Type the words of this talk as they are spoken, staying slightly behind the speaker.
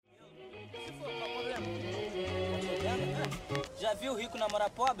Já viu rico namorar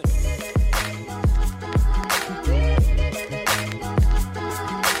pobre?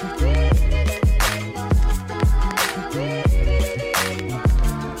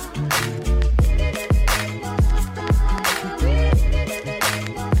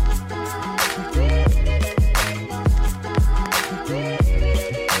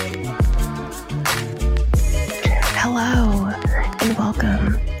 Hello and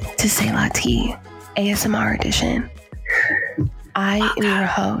welcome to Say La Tea ASMR edition. I am your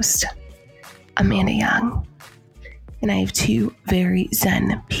host, Amanda Young, and I have two very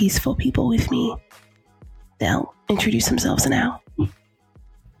zen, peaceful people with me. They'll introduce themselves now.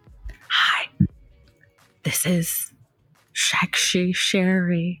 Hi, this is Shakshi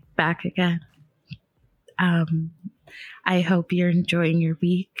Sherry back again. I hope you're enjoying your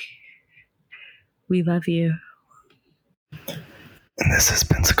week. We love you. And this is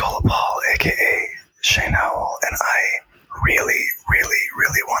Pensacola Paul, aka Shane Howell, and I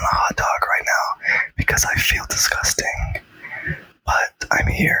really want a hot dog right now because I feel disgusting. But I'm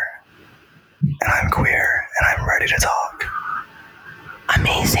here, and I'm queer, and I'm ready to talk.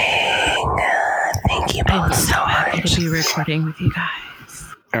 Amazing. Thank you both I'm so so happy much. to be recording with you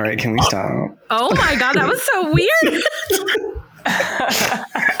guys. All right, can we stop? Oh my god, that was so weird.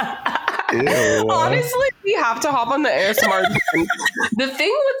 Ew. Honestly, we have to hop on the ASMR. The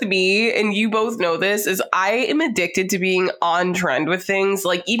thing with me, and you both know this, is I am addicted to being on trend with things,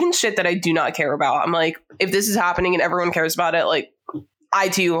 like even shit that I do not care about. I'm like, if this is happening and everyone cares about it, like I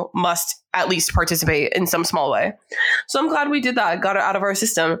too must at least participate in some small way. So I'm glad we did that, got it out of our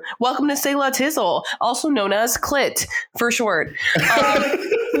system. Welcome to Say La Tizzle, also known as CLIT for short.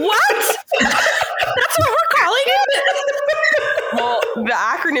 What? That's what we're calling it? Well, the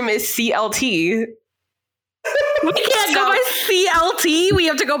acronym is CLT. We can't go by CLT. We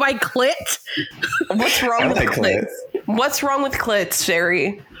have to go by clit. What's wrong I with like CLIT? clit. What's wrong with clits,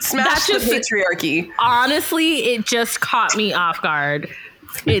 Sherry? Smash That's the just- patriarchy. Honestly, it just caught me off guard.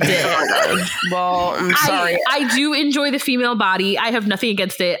 It did. Well, I'm sorry. I do enjoy the female body. I have nothing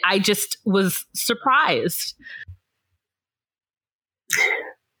against it. I just was surprised.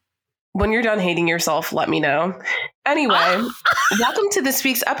 When you're done hating yourself, let me know. Anyway, welcome to this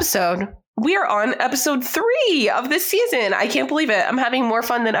week's episode. We are on episode 3 of this season. I can't believe it. I'm having more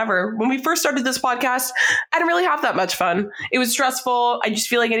fun than ever. When we first started this podcast, I didn't really have that much fun. It was stressful. I just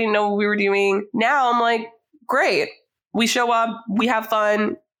feel like I didn't know what we were doing. Now I'm like, great. We show up, we have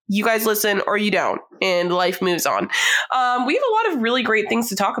fun. You guys listen or you don't, and life moves on. We have a lot of really great things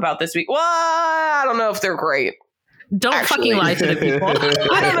to talk about this week. Well, I don't know if they're great. Don't Actually. fucking lie to the people.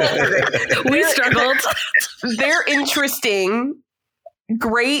 I don't know if they're great. We struggled. They're interesting.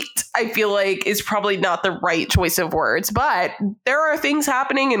 Great, I feel like, is probably not the right choice of words, but there are things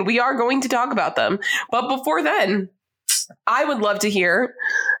happening and we are going to talk about them. But before then, I would love to hear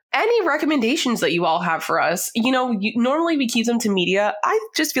any recommendations that you all have for us. You know, normally we keep them to media. I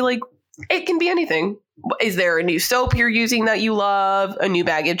just feel like it can be anything. Is there a new soap you're using that you love? A new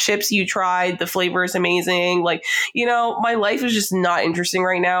bag of chips you tried? The flavor is amazing. Like, you know, my life is just not interesting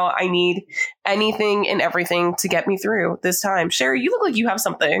right now. I need anything and everything to get me through this time. Sherry, you look like you have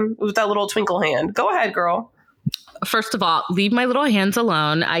something with that little twinkle hand. Go ahead, girl. First of all, leave my little hands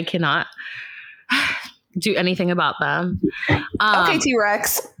alone. I cannot do anything about them. Okay,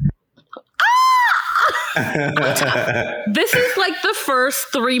 T-Rex. This is like the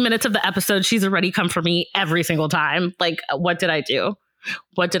first 3 minutes of the episode. She's already come for me every single time. Like, what did I do?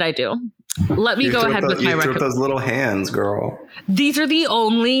 What did I do? Let me go ahead with my You threw recommendation. those little hands, girl. These are the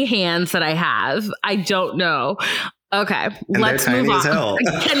only hands that I have. I don't know. Okay, And let's they're move tiny as on. hell.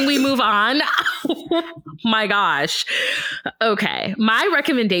 Can we move on? My gosh. Okay, my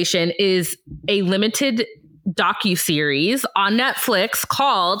recommendation is a limited docuseries on Netflix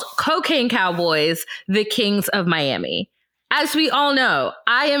called Cocaine Cowboys, The Kings of Miami. As we all know,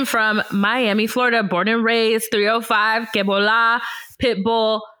 I am from Miami, Florida, born and raised, 305, Quebola,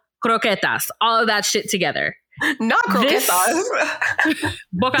 Pitbull, Croquetas, all of that shit together. Not croquetas.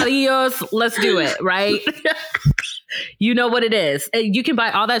 Bocadillos, let's do it, right? You know what it is. You can buy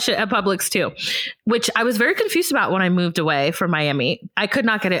all that shit at Publix too, which I was very confused about when I moved away from Miami. I could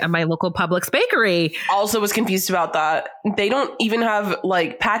not get it at my local Publix bakery. Also was confused about that. They don't even have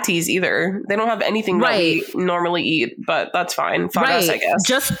like patties either. They don't have anything that we normally eat, but that's fine. Fuck us, I guess.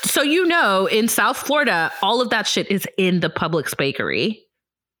 Just so you know, in South Florida, all of that shit is in the Publix bakery.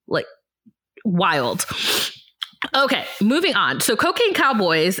 Like, wild. Okay, moving on. So Cocaine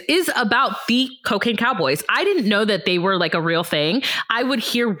Cowboys is about the Cocaine Cowboys. I didn't know that they were like a real thing. I would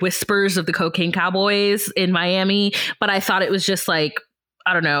hear whispers of the Cocaine Cowboys in Miami, but I thought it was just like,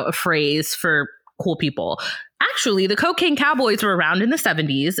 I don't know, a phrase for cool people. Actually, the Cocaine Cowboys were around in the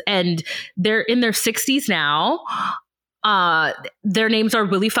 70s and they're in their 60s now. Their names are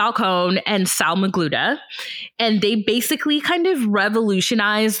Willie Falcone and Sal Magluta. And they basically kind of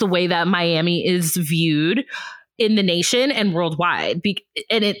revolutionized the way that Miami is viewed in the nation and worldwide.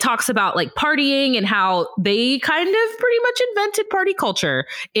 And it talks about like partying and how they kind of pretty much invented party culture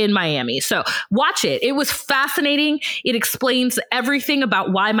in Miami. So watch it. It was fascinating. It explains everything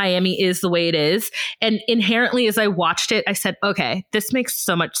about why Miami is the way it is. And inherently, as I watched it, I said, okay, this makes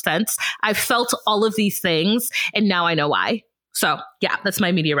so much sense. I felt all of these things and now I know why. So yeah, that's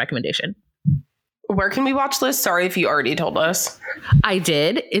my media recommendation. Where can we watch this? Sorry if you already told us. I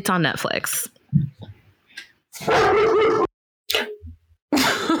did. It's on Netflix. Shane's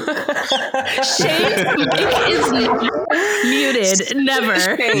mic is muted.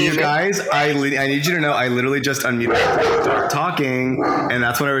 Never. You guys, I need you to know I literally just unmuted, start talking, and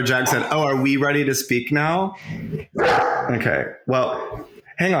that's whenever Jack said, "Oh, are we ready to speak now?" Okay. Well,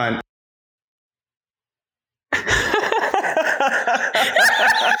 hang on.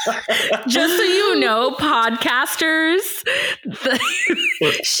 Just so you know, podcasters,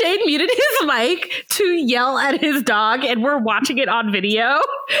 Shane muted his mic to yell at his dog, and we're watching it on video.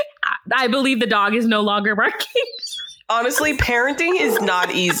 I believe the dog is no longer barking. Honestly, parenting is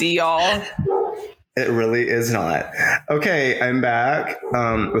not easy, y'all. It really is not. Okay, I'm back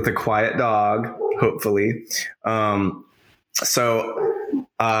with a quiet dog, hopefully. So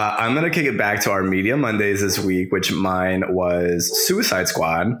I'm going to kick it back to our Media Mondays this week, which mine was Suicide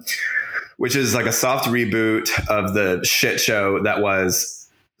Squad, which is like a soft reboot of the shit show that was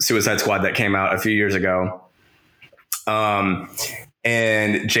Suicide Squad that came out a few years ago.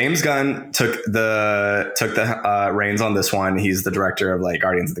 And James Gunn took the reins on this one. He's the director of like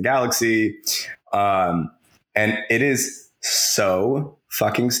Guardians of the Galaxy. And it is so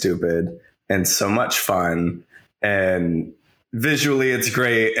fucking stupid and so much fun. And visually, it's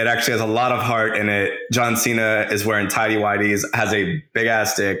great. It actually has a lot of heart in it. John Cena is wearing tidy whities, has a big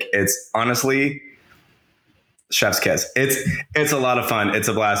ass dick. It's honestly chef's kiss. It's a lot of fun. It's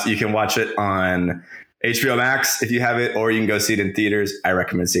a blast. You can watch it on HBO Max if you have it, or you can go see it in theaters. I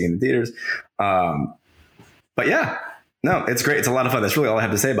recommend seeing it in theaters. But yeah, no, it's great. It's a lot of fun. That's really all I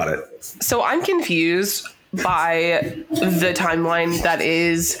have to say about it. So I'm confused by the timeline that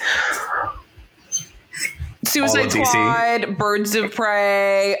is Suicide Squad, Birds of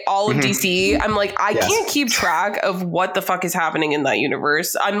Prey, all of DC. I'm like, I can't keep track of what the fuck is happening in that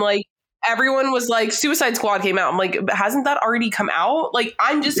universe. I'm like, everyone was like, Suicide Squad came out. I'm like, hasn't that already come out? Like,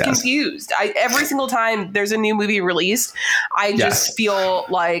 I'm just confused. Every single time there's a new movie released, I just feel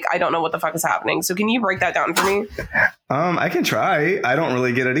like I don't know what the fuck is happening. So can you break that down for me? I can try. I don't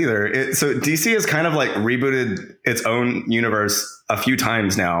really get it either. So DC has kind of like rebooted its own universe a few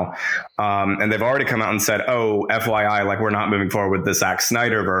times now. And they've already come out and said, oh, FYI, like we're not moving forward with the Zack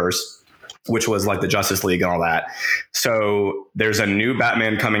Snyder verse, which was like the Justice League and all that. So there's a new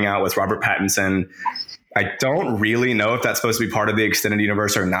Batman coming out with Robert Pattinson. I don't really know if that's supposed to be part of the extended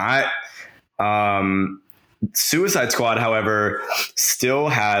universe or not. Suicide Squad, however, still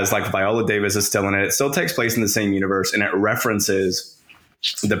has like Viola Davis is still in it. It still takes place in the same universe and it references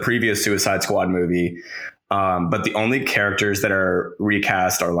the previous Suicide Squad movie. But the only characters that are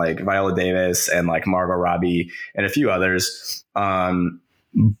recast are like Viola Davis and like Margot Robbie and a few others.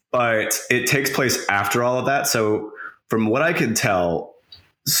 But it takes place after all of that. So from what I can tell,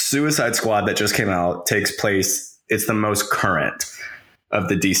 Suicide Squad that just came out takes place. It's the most current of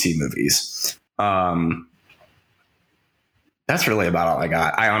the DC movies. That's really about all I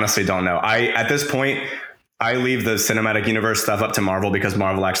got. I honestly don't know. At this point, I leave the cinematic universe stuff up to Marvel because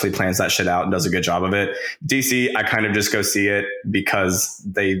Marvel actually plans that shit out and does a good job of it. DC, I kind of just go see it because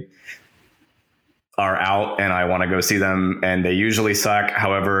they are out and I want to go see them and they usually suck.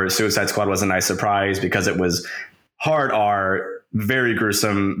 However, Suicide Squad was a nice surprise because it was hard R, very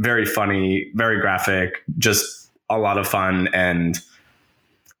gruesome, very funny, very graphic, just a lot of fun. And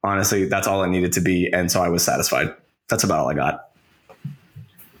honestly, that's all it needed to be. And so I was satisfied. That's about all I got.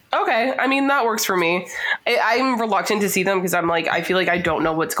 Okay. I mean, that works for me. I'm reluctant to see them because I'm like, I feel like I don't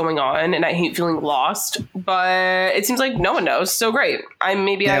know what's going on and I hate feeling lost, but it seems like no one knows. So great. I will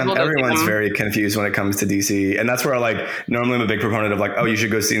go see them. Everyone's very confused when it comes to DC. And that's where like, normally I'm a big proponent of like, oh, you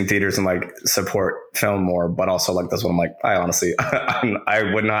should go see it in theaters and like support film more. But also like this one, I'm like, I honestly,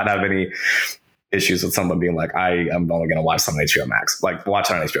 I would not have any issues with someone being like, I am only going to watch something on HBO Max. Like watch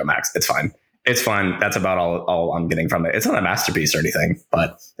it on HBO Max. It's fine. It's fun. That's about all I'm getting from it. It's not a masterpiece or anything,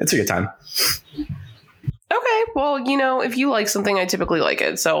 but it's a good time. Okay. Well, if you like something, I typically like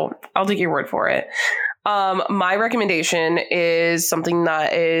it. So I'll take your word for it. My recommendation is something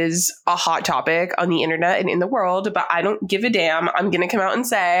that is a hot topic on the internet and in the world, but I don't give a damn. I'm going to come out and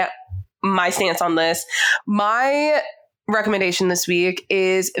say my stance on this. My recommendation this week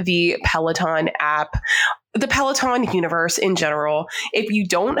is the Peloton app, the Peloton universe in general. If you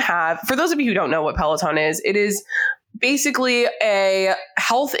don't have, for those of you who don't know what Peloton is, it is basically a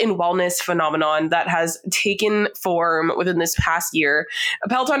health and wellness phenomenon that has taken form within this past year.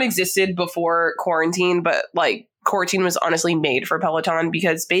 Peloton existed before quarantine, but like quarantine was honestly made for Peloton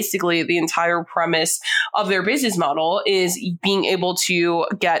because basically the entire premise of their business model is being able to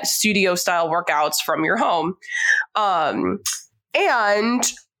get studio style workouts from your home. And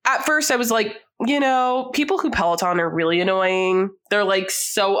at first I was like, you know, people who Peloton are really annoying. They're like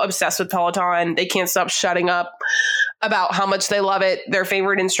so obsessed with Peloton. They can't stop shutting up about how much they love it. Their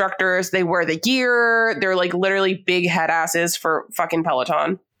favorite instructors, they wear the gear. They're like literally big head asses for fucking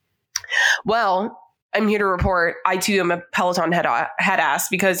Peloton. Well, I'm here to report I too am a Peloton head ass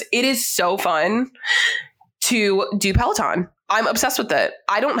because it is so fun to do Peloton. I'm obsessed with it.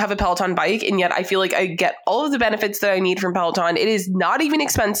 I don't have a Peloton bike, and yet I feel like I get all of the benefits that I need from Peloton. It is not even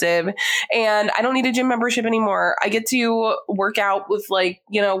expensive, and I don't need a gym membership anymore. I get to work out with like,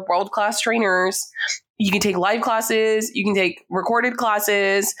 you know, world-class trainers. You can take live classes, you can take recorded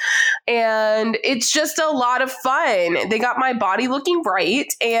classes, and it's just a lot of fun. They got my body looking right,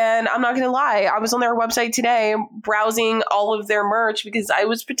 and I'm not going to lie, I was on their website today browsing all of their merch because I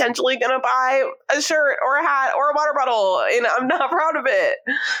was potentially going to buy a shirt or a hat or a water bottle, and I'm not proud of it.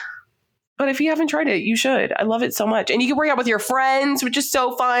 But if you haven't tried it, you should. I love it so much. And you can work out with your friends, which is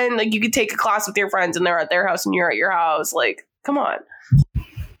so fun. Like, you could take a class with your friends, and they're at their house, and you're at your house. Like, come on.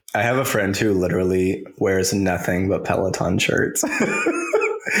 I have a friend who literally wears nothing but Peloton shirts.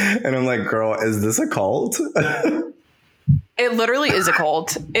 And I'm like, girl, is this a cult? It literally is a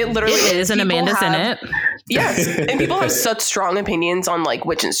cult. It literally is, and Amanda's in it. Yes. And people have such strong opinions on like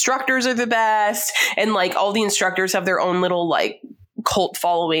which instructors are the best. And like all the instructors have their own little like cult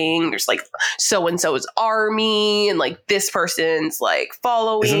following. There's like so-and-so's army and like this person's like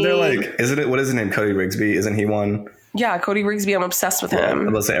following. Isn't there like, what is his name? Cody Rigsby? Isn't he one? Yeah, Cody Rigsby. I'm obsessed with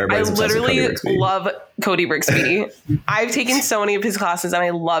him. Let's say everybody's I obsessed literally with Cody Rigsby. love Cody Rigsby. I've taken so many of his classes and I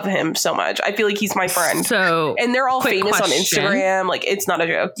love him so much. I feel like he's my friend. So, and they're all famous question. on Instagram. Like, it's not a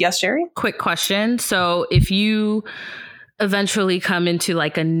joke. Yes, Sherry? Quick question. So if you eventually come into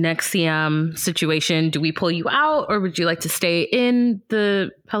like a NXIVM situation, do we pull you out or would you like to stay in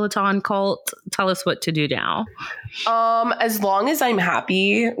the Peloton cult? Tell us what to do now. As long as I'm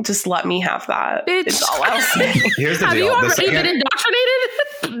happy, just let me have that. Bitch. It's all I'll say. Here's the Have deal. you already been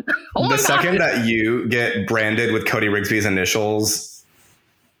indoctrinated? Oh my The second God. that you get branded with Cody Rigsby's initials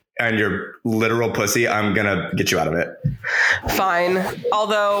and your literal pussy, I'm going to get you out of it. Fine.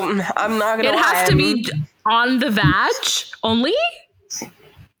 Although, I'm not going to lie. It has to be on the vag only?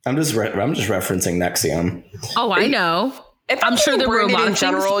 I'm just referencing NXIVM. Oh, I know. If I'm sure there were a branded lot in of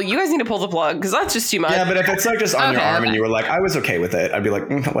general, things. you guys need to pull the plug because that's just too much. Yeah, but if it's like just on your Okay, arm and okay. you were like, I was okay with it, I'd be like,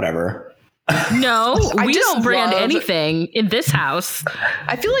 whatever. No, I we just don't brand love- anything in this house.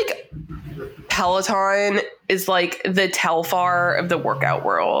 I feel like Peloton is like the Telfar of the workout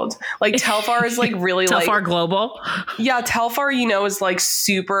world. Like Telfar is like really Telfar like Global. yeah, Telfar, you know, is like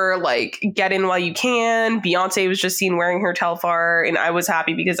super like get in while you can. Beyonce was just seen wearing her Telfar, and I was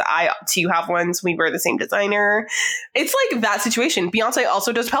happy because I too have one, so we wear the same designer. It's like that situation. Beyonce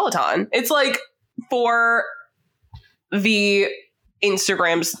also does Peloton. It's like for the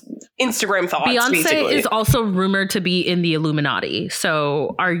Instagram thoughts. Beyonce basically. is also rumored to be in the Illuminati.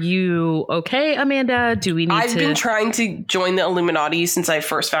 So are you okay, Amanda? Do we need I've to... been trying to join the Illuminati since I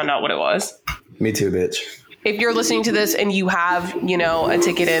first found out what it was. Me too, bitch. If you're listening to this and you have, you know, a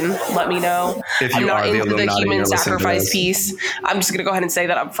ticket in, let me know. If I'm you not are the into the Illuminati and human you're listening to sacrifice this. piece. I'm just going to go ahead and say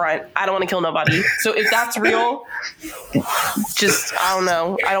that up front. I don't want to kill nobody. So if that's real, just, I don't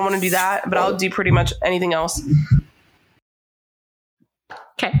know. I don't want to do that, but I'll do pretty much anything else.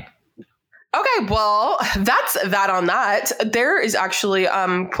 Okay. Okay, well, that's that on that. There is actually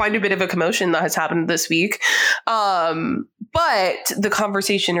quite a bit of a commotion that has happened this week. But the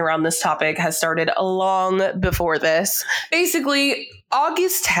conversation around this topic has started long before this. Basically,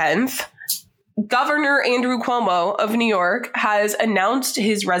 August 10th, Governor Andrew Cuomo of New York has announced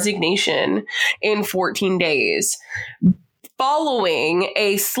his resignation in 14 days. Following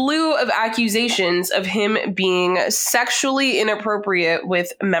a slew of accusations of him being sexually inappropriate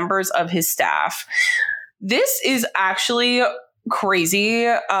with members of his staff. This is actually crazy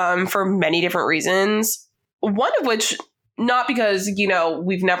for many different reasons, one of which not because, you know,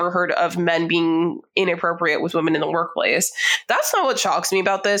 we've never heard of men being inappropriate with women in the workplace. That's not what shocks me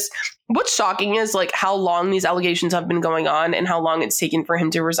about this. What's shocking is like how long these allegations have been going on and how long it's taken for him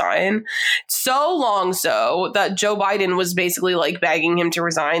to resign. So long so that Joe Biden was basically like begging him to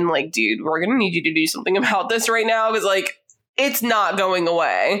resign. Like, dude, we're going to need you to do something about this right now, because like it's not going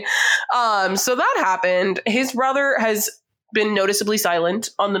away. So that happened. His brother has been noticeably silent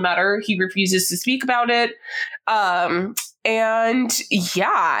on the matter. He refuses to speak about it. And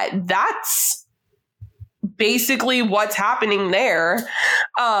yeah, that's basically what's happening there.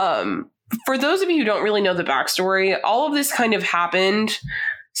 For those of you who don't really know the backstory, all of this kind of happened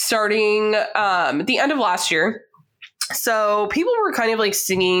starting at the end of last year. So people were kind of like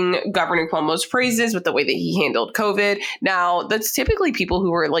singing Governor Cuomo's praises with the way that he handled COVID. Now, that's typically people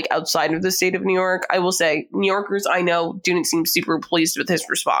who are like outside of the state of New York. I will say New Yorkers I know didn't seem super pleased with his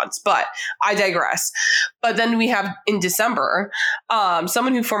response, but I digress. But then we have in December,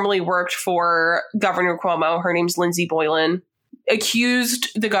 someone who formerly worked for Governor Cuomo, her name's Lindsey Boylan, accused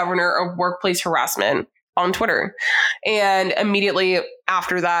the governor of workplace harassment on Twitter. And immediately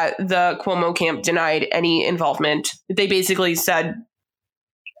after that, the Cuomo camp denied any involvement. They basically said,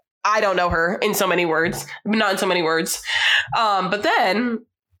 I don't know her, in so many words, not in so many words. But then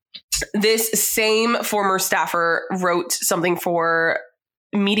this same former staffer wrote something for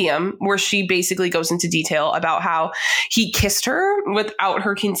Medium where she basically goes into detail about how he kissed her without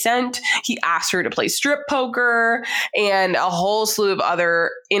her consent. He asked her to play strip poker and a whole slew of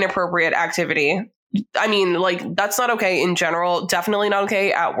other inappropriate activity. I mean, like, that's not okay in general. Definitely not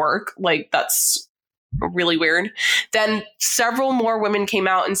okay at work. Like, that's really weird. Then several more women came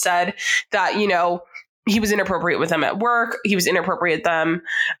out and said that, you know, he was inappropriate with them at work. He was inappropriate with them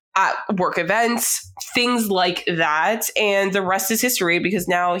at work events, things like that. And the rest is history because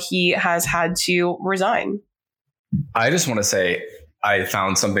now he has had to resign. I just want to say I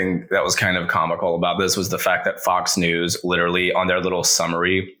found something that was kind of comical about this was the fact that Fox News literally on their little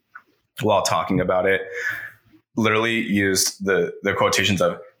summary while talking about it, literally used the quotations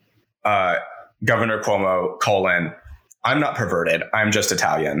of Governor Cuomo, I'm not perverted, I'm just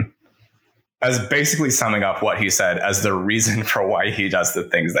Italian, as basically summing up what he said as the reason for why he does the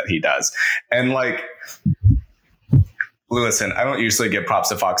things that he does. And like, listen, I don't usually give props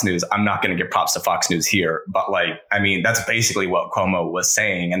to Fox News. I'm not going to give props to Fox News here. But like, I mean, that's basically what Cuomo was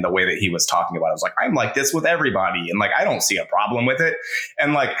saying and the way that he was talking about it. I was like, I'm like this with everybody. And like, I don't see a problem with it.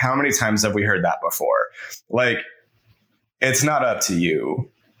 And like, how many times have we heard that before? Like, it's not up to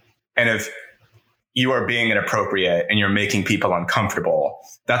you. And if you are being inappropriate and you're making people uncomfortable,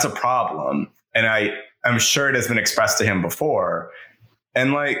 that's a problem. And I'm sure it has been expressed to him before.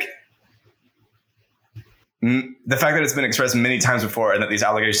 And like, the fact that it's been expressed many times before and that these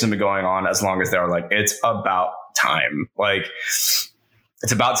allegations have been going on as long as they're like, it's about time. Like,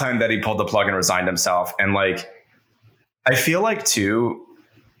 it's about time that he pulled the plug and resigned himself. And like, I feel like too,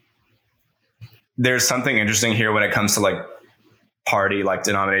 there's something interesting here when it comes to like party, like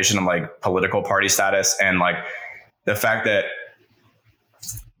denomination and like political party status. And like the fact that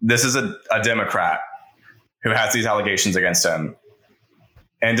this is a Democrat who has these allegations against him,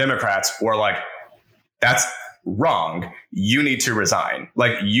 and Democrats were like, that's wrong. You need to resign.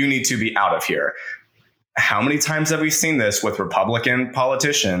 Like, you need to be out of here. How many times have we seen this with Republican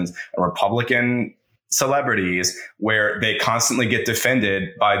politicians and Republican celebrities where they constantly get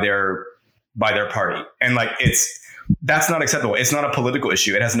defended by their party? And like, that's not acceptable. It's not a political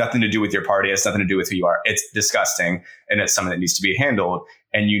issue. It has nothing to do with your party. It has nothing to do with who you are. It's disgusting. And it's something that needs to be handled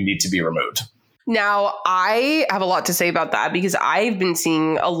and you need to be removed. Now, I have a lot to say about that because I've been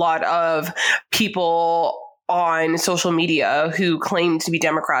seeing a lot of people on social media who claim to be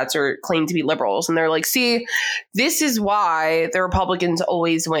Democrats or claim to be liberals. And they're like, see, this is why the Republicans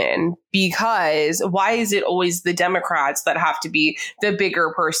always win. Because why is it always the Democrats that have to be the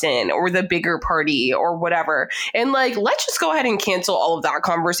bigger person or the bigger party or whatever? And like, let's just go ahead and cancel all of that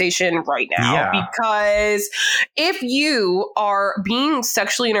conversation right now. Yeah. Because if you are being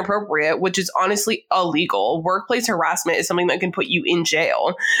sexually inappropriate, which is honestly illegal, workplace harassment is something that can put you in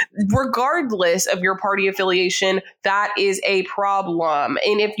jail. Regardless of your party affiliation, that is a problem.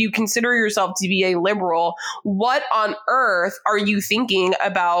 And if you consider yourself to be a liberal, what on earth are you thinking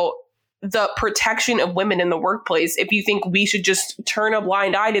about the protection of women in the workplace if you think we should just turn a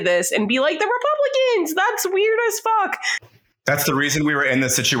blind eye to this and be like the Republicans? That's weird as fuck. That's the reason we were in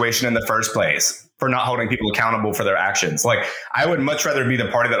this situation in the first place, for not holding people accountable for their actions. Like, I would much rather be the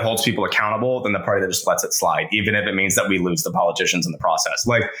party that holds people accountable than the party that just lets it slide, even if it means that we lose the politicians in the process.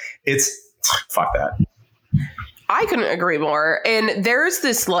 Like, it's fuck that. I couldn't agree more. And there's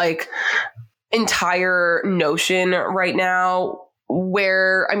this like entire notion right now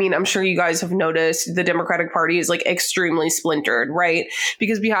where, I mean, I'm sure you guys have noticed the Democratic Party is like extremely splintered, right?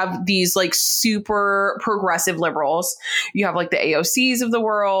 Because we have these like super progressive liberals. You have like the AOCs of the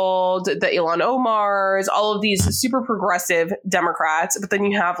world, the Ilhan Omars, all of these super progressive Democrats. But then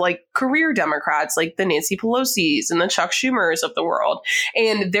you have like career Democrats like the Nancy Pelosi's and the Chuck Schumers of the world.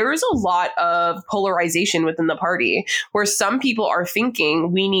 And there is a lot of polarization within the party where some people are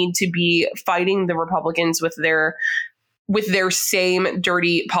thinking we need to be fighting the Republicans with their same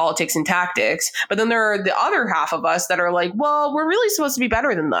dirty politics and tactics. But then there are the other half of us that are like, well, we're really supposed to be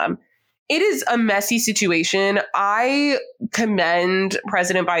better than them. It is a messy situation. I commend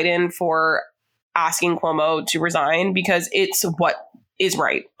President Biden for asking Cuomo to resign because it's what is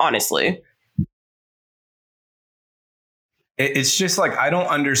right, honestly. It's just like, I don't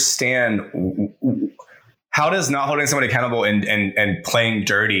understand, how does not holding somebody accountable and playing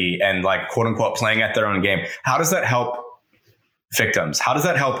dirty and like, quote unquote, playing at their own game, how does that help victims? How does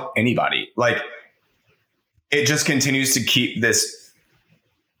that help anybody? Like, it just continues to keep this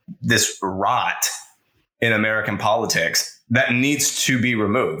rot in American politics that needs to be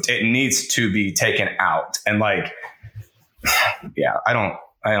removed. It needs to be taken out. And like, yeah, I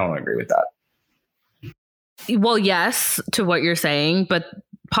don't agree with that. Well, yes, to what you're saying, but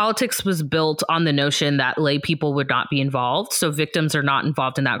politics was built on the notion that lay people would not be involved. So victims are not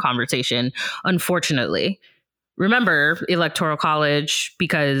involved in that conversation, unfortunately. Remember Electoral College,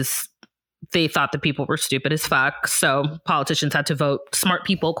 because they thought the people were stupid as fuck. So politicians had to vote, smart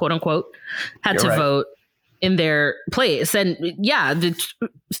people, quote unquote, had to vote in their place. And yeah,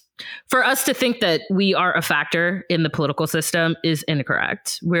 for us to think that we are a factor in the political system is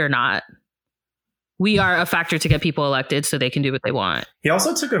incorrect. We're not. We are a factor to get people elected so they can do what they want. He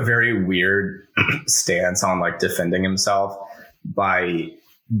also took a very weird stance on like defending himself by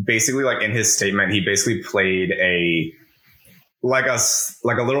basically, like, in his statement, he basically played a little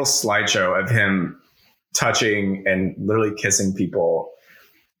slideshow of him touching and literally kissing people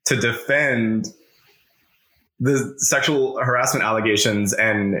to defend the sexual harassment allegations.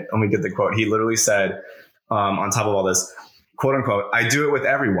 And let me get the quote. He literally said, on top of all this, quote unquote, "I do it with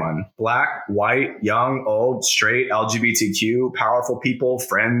everyone: black, white, young, old, straight, LGBTQ, powerful people,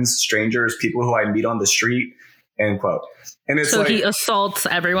 friends, strangers, people who I meet on the street," end quote. And it's so like, he assaults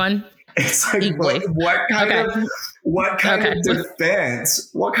everyone. It's like, what kind of defense?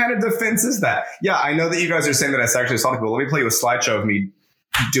 What kind of defense is that? Yeah, I know that you guys are saying that I sexually assault people. Let me play you a slideshow of me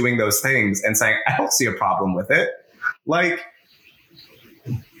doing those things and saying, I don't see a problem with it. Like,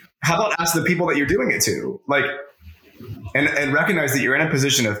 how about ask the people that you're doing it to? Like, and recognize that you're in a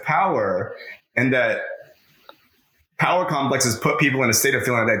position of power and that power complexes put people in a state of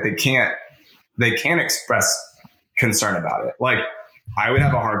feeling that they can't express concern about it. Like, I would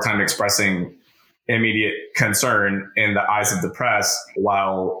have a hard time expressing immediate concern in the eyes of the press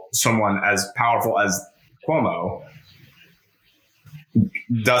while someone as powerful as Cuomo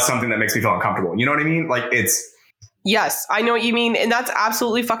does something that makes me feel uncomfortable. You know what I mean? Like, it's... Yes, I know what you mean. And that's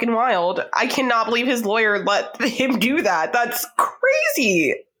absolutely fucking wild. I cannot believe his lawyer let him do that. That's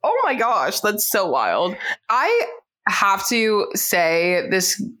crazy. Oh my gosh, that's so wild. I have to say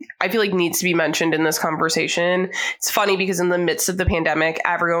this, I feel like needs to be mentioned in this conversation. It's funny because in the midst of the pandemic,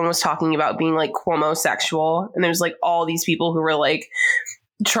 everyone was talking about being like Cuomo-sexual. And there's like all these people who were like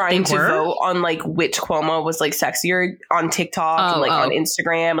trying to vote on like which Cuomo was like sexier on TikTok and like on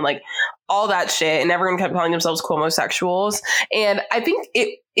Instagram and like all that shit. And everyone kept calling themselves Cuomo-sexuals. And I think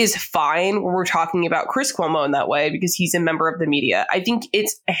it is fine when we're talking about Chris Cuomo in that way because he's a member of the media. I think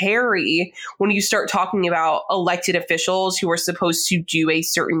it's hairy when you start talking about elected officials who are supposed to do a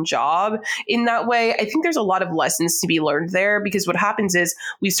certain job in that way. I think there's a lot of lessons to be learned there because what happens is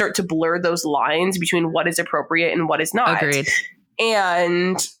we start to blur those lines between what is appropriate and what is not. Agreed.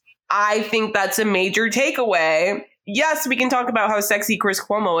 And I think that's a major takeaway. Yes, we can talk about how sexy Chris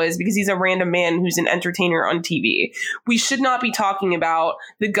Cuomo is because he's a random man who's an entertainer on TV. We should not be talking about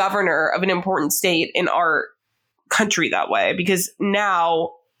the governor of an important state in our country that way because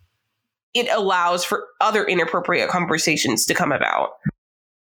now it allows for other inappropriate conversations to come about.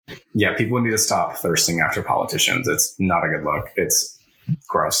 Yeah, people need to stop thirsting after politicians. It's not a good look. It's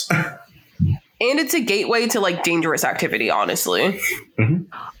gross. And it's a gateway to like dangerous activity, honestly. Mm-hmm.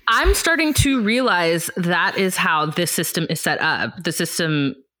 I'm starting to realize that is how this system is set up. The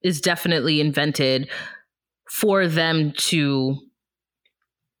system is definitely invented for them to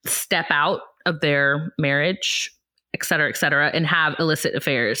step out of their marriage, et cetera, and have illicit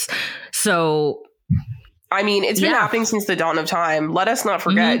affairs. So, I mean, it's been happening since the dawn of time. Let us not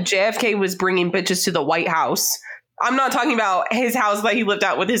forget, JFK was bringing bitches to the White House. I'm not talking about his house that he lived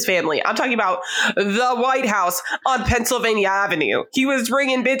at with his family. I'm talking about the White House on Pennsylvania Avenue. He was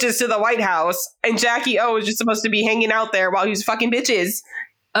bringing bitches to the White House, and Jackie O was just supposed to be hanging out there while he was fucking bitches.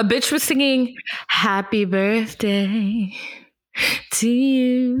 A bitch was singing "Happy Birthday to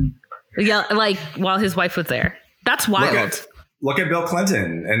You," yeah, like while his wife was there. That's wild. Look at Bill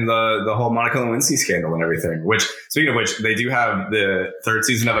Clinton and the whole Monica Lewinsky scandal and everything. Which, speaking of which, they do have the third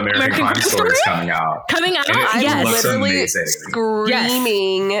season of American Crime Stories coming out. I'm literally amazing.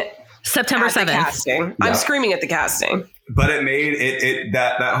 screaming September 7th. Casting. Yep. I'm screaming at the casting. But it made it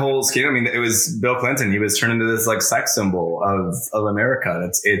that whole scandal. I mean, it was Bill Clinton. He was turned into this like sex symbol of America.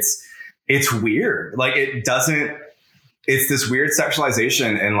 It's weird. Like it doesn't. It's this weird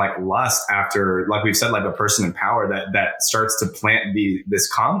sexualization and like lust after, like we've said, like a person in power that starts to plant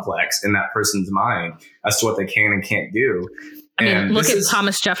this complex in that person's mind as to what they can and can't do. I mean, look at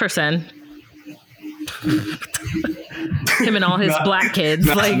Thomas Jefferson. Him and all his black kids.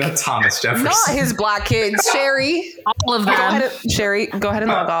 Not Thomas Jefferson. Not his black kids, Sherry. All of them. Sherry, go ahead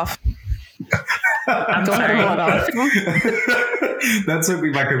and log off. Go ahead and log off. That took me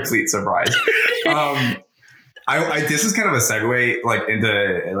by complete surprise. This is kind of a segue like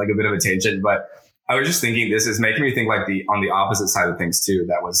into like a bit of a tangent, but I was just thinking this is making me think like on the opposite side of things too.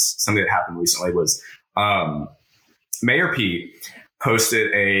 That was something that happened recently was Mayor Pete posted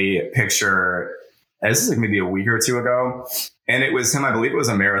a picture. This is like maybe a week or two ago, and it was him. I believe it was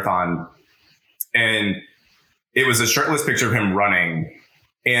a marathon, and it was a shirtless picture of him running,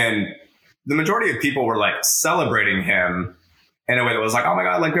 and the majority of people were like celebrating him in a way that was like, oh my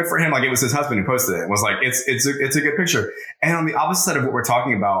God, like good for him. Like it was his husband who posted it. It was like, it's a good picture. And on the opposite side of what we're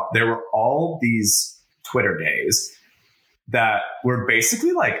talking about, there were all these Twitter days that were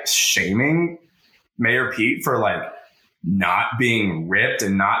basically like shaming Mayor Pete for like not being ripped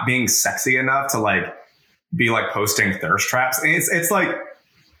and not being sexy enough to like be like posting thirst traps. And it's like,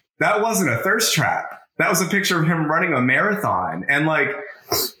 that wasn't a thirst trap. That was a picture of him running a marathon. And like,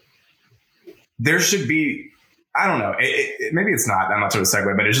 there should be, I don't know. Maybe it's not that much of a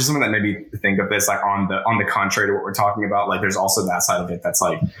segue, but it's just something that made me think of this, like on the contrary to what we're talking about. Like, there's also that side of it that's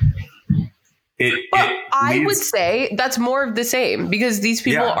like, I would say that's more of the same because these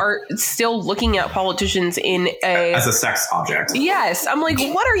people are still looking at politicians as a sex object. Yes. I'm like,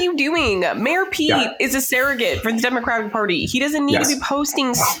 what are you doing? Mayor Pete is a surrogate for the Democratic Party. He doesn't need to be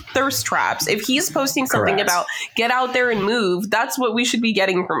posting thirst traps. If he's posting something about get out there and move, that's what we should be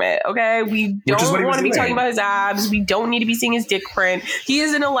getting from it. Okay. We don't want to be talking about his abs. We don't need to be seeing his dick print. He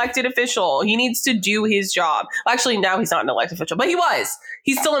is an elected official. He needs to do his job. Actually, now he's not an elected official, but he was.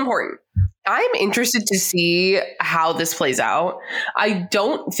 He's still important. I'm interested to see how this plays out. I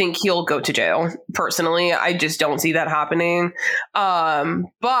don't think he'll go to jail. Personally, I just don't see that happening.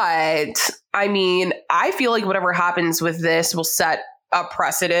 But I mean, I feel like whatever happens with this will set a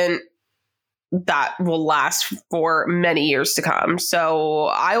precedent that will last for many years to come. So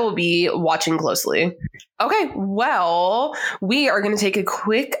I will be watching closely. Okay, well, we are going to take a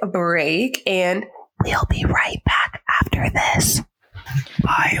quick break and we'll be right back after this.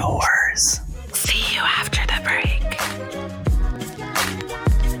 Bye, whores. See you after the break.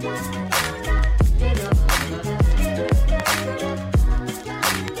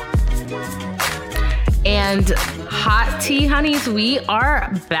 And hot tea honeys, we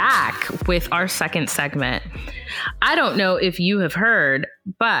are back with our second segment. I don't know if you have heard,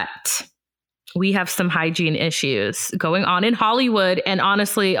 but we have some hygiene issues going on in Hollywood and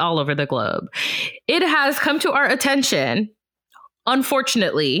honestly all over the globe. It has come to our attention,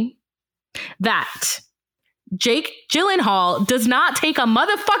 unfortunately, that Jake Gyllenhaal does not take a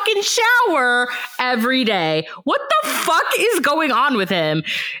motherfucking shower every day. What the fuck is going on with him?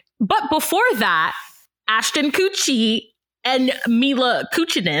 But before that, Ashton Kutcher and Mila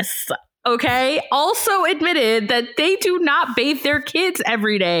Kunis, okay, also admitted that they do not bathe their kids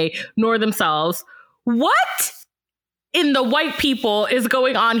every day, nor themselves. What in the white people is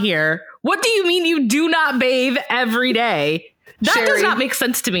going on here? What do you mean you do not bathe every day? That Sherry, does not make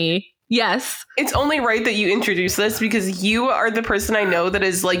sense to me. Yes. It's only right that you introduce this because you are the person I know that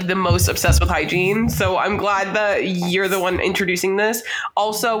is like the most obsessed with hygiene. So I'm glad that you're the one introducing this.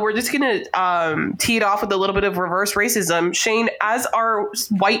 Also, we're just going to tee it off with a little bit of reverse racism. Shane, as our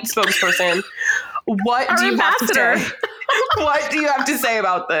white spokesperson, what do you have to say? What do you have to say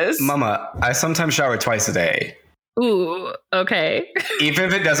about this? Mama, I sometimes shower twice a day. Ooh, okay. Even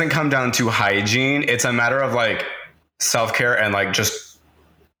if it doesn't come down to hygiene, it's a matter of like self-care and like just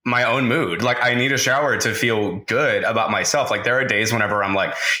my own mood. Like I need a shower to feel good about myself. Like there are days whenever I'm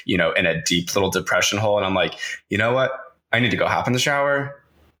like, you know, in a deep little depression hole and I'm like, you know what? I need to go hop in the shower.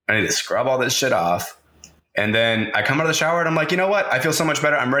 I need to scrub all this shit off. And then I come out of the shower and I'm like, you know what? I feel so much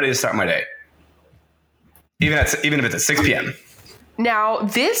better. I'm ready to start my day. Even if it's at 6 p.m. Now,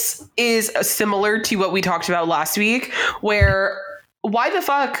 this is similar to what we talked about last week, where why the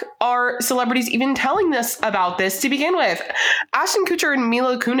fuck are celebrities even telling us about this to begin with? Ashton Kutcher and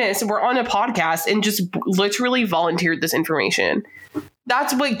Mila Kunis were on a podcast and just literally volunteered this information.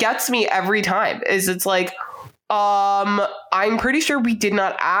 That's what gets me every time, is it's like, I'm pretty sure we did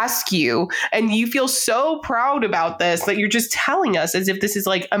not ask you, and you feel so proud about this that you're just telling us as if this is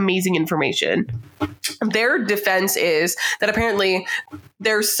like amazing information. Their defense is that apparently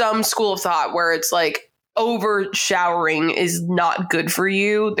there's some school of thought where it's like over showering is not good for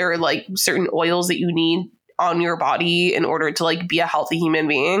you. There are like certain oils that you need on your body in order to like be a healthy human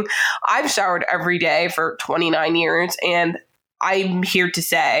being. I've showered every day for 29 years, and I'm here to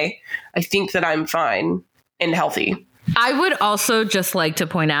say I think that I'm fine and healthy. I would also just like to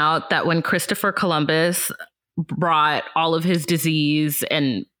point out that when Christopher Columbus brought all of his disease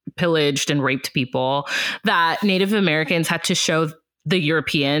and pillaged and raped people, that Native Americans had to show the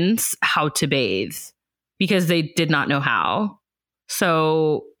Europeans how to bathe because they did not know how.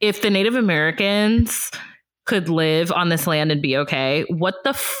 So if the Native Americans could live on this land and be okay, what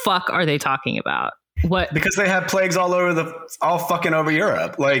the fuck are they talking about? What? Because they have plagues all fucking over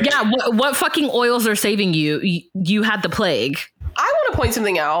Europe. Like, yeah, what fucking oils are saving you? You had the plague. I want to point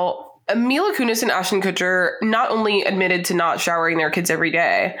something out. Mila Kunis and Ashton Kutcher not only admitted to not showering their kids every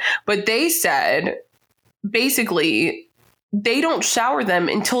day, but they said basically they don't shower them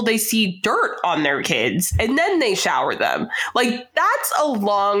until they see dirt on their kids, and then they shower them. Like, that's a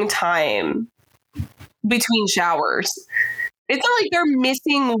long time between showers. It's not like they're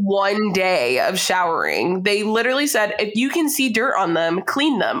missing one day of showering. They literally said, if you can see dirt on them,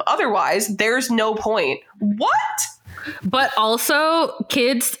 clean them. Otherwise, there's no point. What? But also,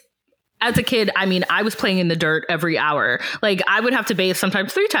 kids, as a kid, I mean, I was playing in the dirt every hour. Like, I would have to bathe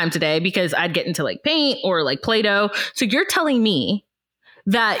sometimes 3 times a day because I'd get into like paint or like Play-Doh. So you're telling me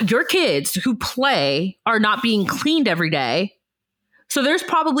that your kids who play are not being cleaned every day. So there's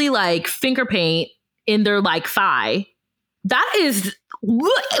probably like finger paint in their like thigh. That is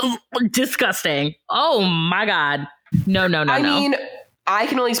disgusting. Oh my God. No. I mean, I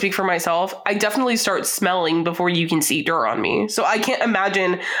can only speak for myself. I definitely start smelling before you can see dirt on me. So I can't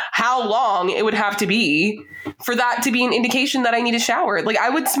imagine how long it would have to be for that to be an indication that I need a shower. Like,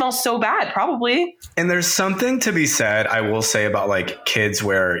 I would smell so bad, probably. and there's something to be said, I will say, about like kids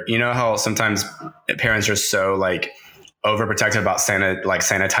where, you know how sometimes parents are so like overprotective about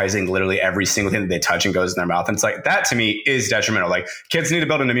sanitizing literally every single thing that they touch and goes in their mouth. And it's like, that to me is detrimental. Like, kids need to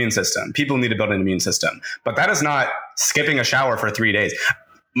build an immune system. People need to build an immune system. But that is not skipping a shower for 3 days.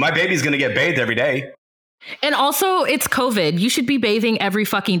 My baby's going to get bathed every day. And also, it's COVID. You should be bathing every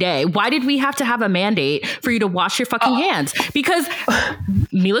fucking day. Why did we have to have a mandate for you to wash your fucking hands? Because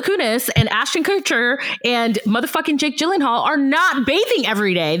Mila Kunis and Ashton Kutcher and motherfucking Jake Gyllenhaal are not bathing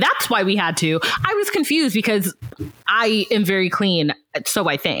every day. That's why we had to. I was confused because I am very clean, so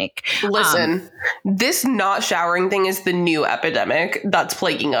I think. Listen, this not showering thing is the new epidemic that's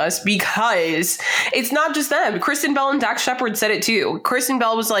plaguing us, because it's not just them. Kristen Bell and Dax Shepard said it too. Kristen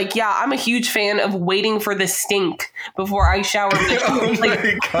Bell was like, yeah, I'm a huge fan of waiting for the stink before I shower. Oh like,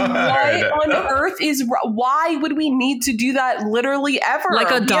 my God. what on earth is, why would we need to do that literally ever? Like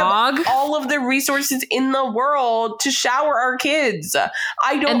a dog? We have all of the resources in the world to shower our kids.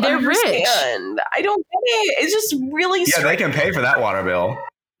 I don't And they're understand. rich. I don't get it. It's just really Yeah, they can pay for that water bill.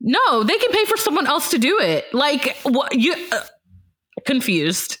 No, they can pay for someone else to do it. Like, what you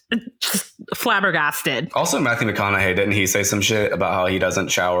confused, just flabbergasted. Also, Matthew McConaughey, didn't he say some shit about how he doesn't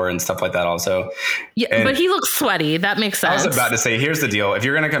shower and stuff like that also? Yeah, And but he looks sweaty. That makes I sense. was about to say, here's the deal. If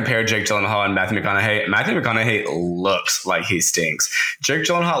you're going to compare Jake Gyllenhaal and Matthew McConaughey looks like he stinks. Jake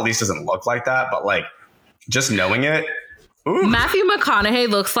Gyllenhaal at least doesn't look like that, but like, just knowing it, ooh. Matthew McConaughey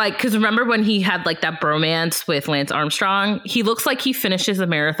looks like, because remember when he had like that bromance with Lance Armstrong? He looks like he finishes a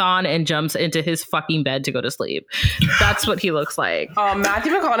marathon and jumps into his fucking bed to go to sleep. That's what he looks like.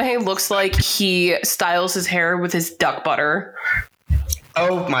 Matthew McConaughey looks like he styles his hair with his duck butter.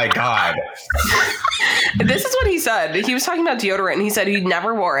 Oh my God. This is what he said. He was talking about deodorant, and he said he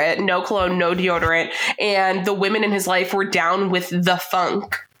never wore it. No cologne, no deodorant. And the women in his life were down with the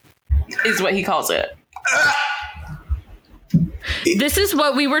funk, is what he calls it. This is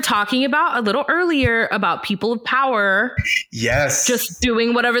what we were talking about a little earlier about people of power Yes. just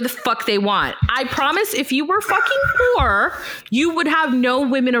doing whatever the fuck they want. I promise if you were fucking poor, you would have no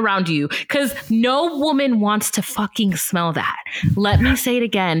women around you, because no woman wants to fucking smell that. Let me say it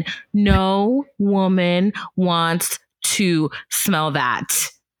again. No woman wants to smell that.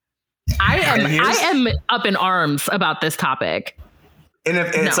 I am up in arms about this topic. And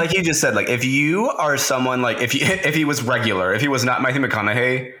it's like you just said, like, if you are someone like, if he was regular, if he was not Matthew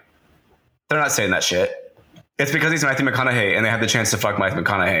McConaughey, they're not saying that shit. It's because he's Matthew McConaughey and they had the chance to fuck Matthew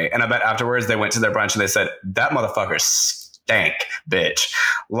McConaughey. And I bet afterwards they went to their brunch and they said, that motherfucker stank, bitch.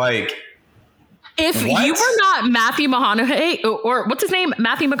 Like, if what? You were not Matthew McConaughey, or what's his name?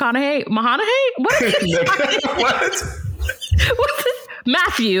 Matthew McConaughey? What? What? What's this?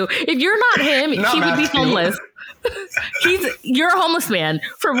 Matthew. If you're not him, he would be homeless. You're a homeless man.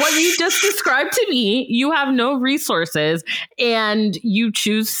 From what you just described to me, you have no resources and you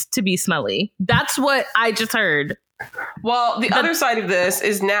choose to be smelly. That's what I just heard. Well, the other side of this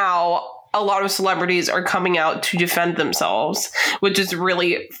is now a lot of celebrities are coming out to defend themselves, which is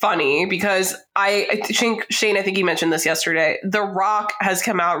really funny because I think, Shane, I think you mentioned this yesterday. The Rock has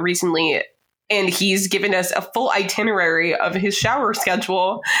come out recently and he's given us a full itinerary of his shower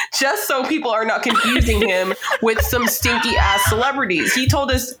schedule just so people are not confusing him with some stinky ass celebrities. He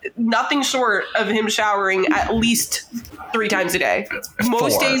told us nothing short of him showering at least 3 times a day.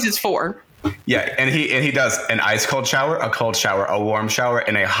 Most days it's 4. Yeah, and he does an ice cold shower, a cold shower, a warm shower,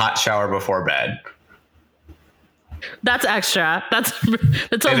 and a hot shower before bed. That's extra. That's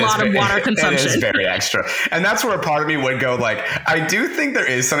a lot of water consumption. It is very extra. And that's where a part of me would go, like, I do think there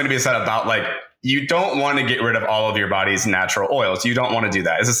is something to be said about, like, you don't want to get rid of all of your body's natural oils. You don't want to do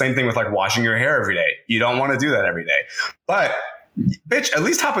that. It's the same thing with, like, washing your hair every day. You don't want to do that every day. But, bitch, at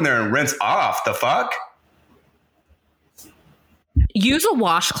least hop in there and rinse off. The fuck? Use a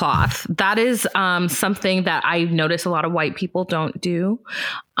washcloth. That is something that I notice a lot of white people don't do.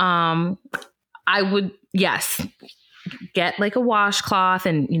 I would, yes, get like a washcloth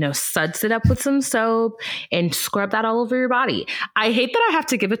and, suds it up with some soap and scrub that all over your body. I hate that I have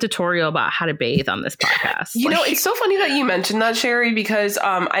to give a tutorial about how to bathe on this podcast. It's so funny that you mentioned that, Sherry, because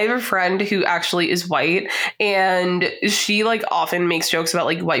I have a friend who actually is white and she like often makes jokes about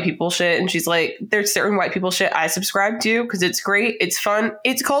like white people shit. And she's like, there's certain white people shit I subscribe to because it's great. It's fun.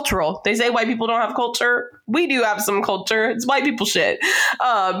 It's cultural. They say white people don't have culture. We do have some culture. It's white people shit.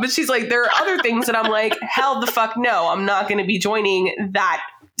 But she's like, there are other things that I'm like, hell the fuck no. I'm not going to be joining that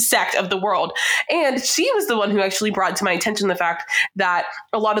sect of the world. And she was the one who actually brought to my attention the fact that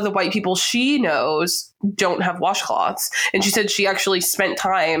a lot of the white people she knows don't have washcloths. And she said she actually spent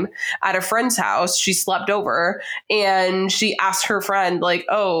time at a friend's house. She slept over and she asked her friend, like,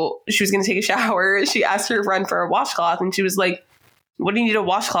 oh, she was going to take a shower. She asked her friend for a washcloth and she was like, what do you need a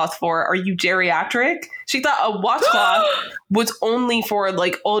washcloth for? Are you geriatric? She thought a washcloth was only for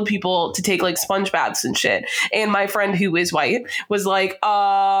like old people to take like sponge baths and shit. And my friend who is white was like,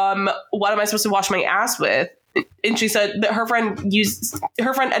 what am I supposed to wash my ass with? And she said that her friend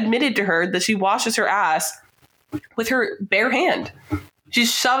admitted to her that she washes her ass with her bare hand. She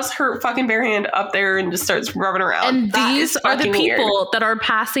shoves her fucking bare hand up there and just starts rubbing around. And these are the people that are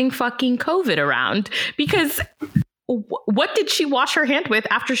passing fucking COVID around because what did she wash her hand with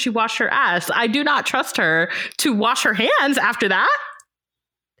after she washed her ass? I do not trust her to wash her hands after that.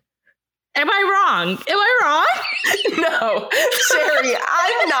 Am I wrong? No, Sherry,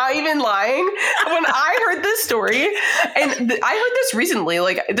 I'm not even lying. When I heard this story, and I heard this recently,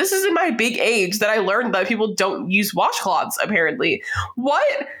 like this is in my big age that I learned that people don't use washcloths, apparently.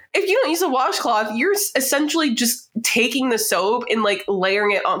 What? If you don't use a washcloth, you're essentially just taking the soap and like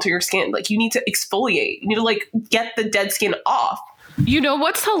layering it onto your skin. Like you need to exfoliate. You need to like get the dead skin off. You know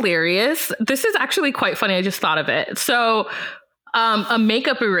what's hilarious? This is actually quite funny. I just thought of it. So a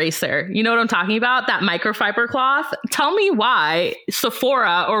makeup eraser, you know what I'm talking about? That microfiber cloth. Tell me why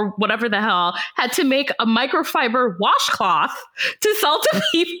Sephora or whatever the hell had to make a microfiber washcloth to sell to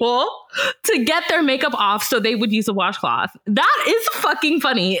people to get their makeup off so they would use a washcloth. That is fucking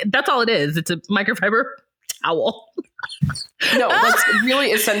funny. That's all it is. It's a microfiber towel. No, that's really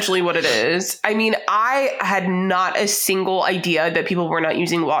essentially what it is. I mean, I had not a single idea that people were not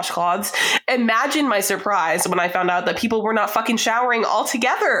using washcloths. Imagine my surprise when I found out that people were not fucking showering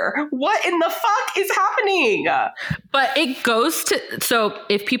altogether. What in the fuck is happening? But it goes to, so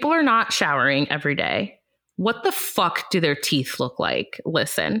if people are not showering every day, what the fuck do their teeth look like?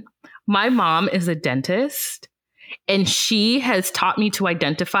 Listen, my mom is a dentist. And she has taught me to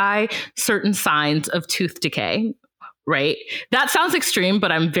identify certain signs of tooth decay, right? That sounds extreme,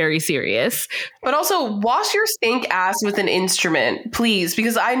 but I'm very serious. But also, wash your stink ass with an instrument, please,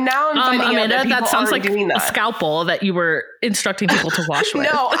 because I'm finding out that people sounds aren't like doing that. A scalpel that you were instructing people to wash with.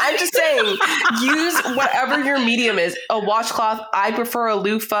 No, I'm just saying, use whatever your medium is. A washcloth, I prefer a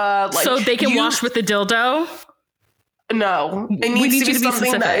loofah. So they can wash with the dildo? No, it needs to be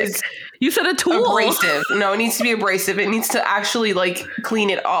something that is You said a tool. Abrasive. No, it needs to be abrasive. It needs to actually like clean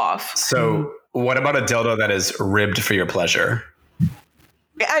it off. So what about a dildo that is ribbed for your pleasure?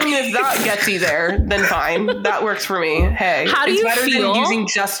 I mean, if that gets you there, then fine. That works for me. Hey, How do it's you better feel? than using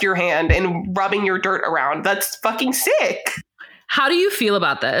just your hand and rubbing your dirt around. That's fucking sick. How do you feel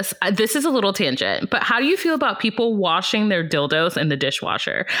about this? This is a little tangent, but how do you feel about people washing their dildos in the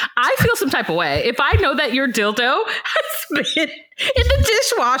dishwasher? I feel some type of way. If I know that your dildo has been in the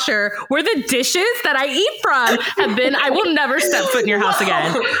dishwasher where the dishes that I eat from have been, I will never step foot in your house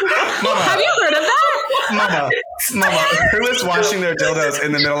again. Mama, Have you heard of that? Mama, who is washing their dildos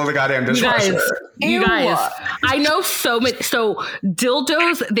in the middle of the goddamn dishwasher? You Ew. guys, I know so many. So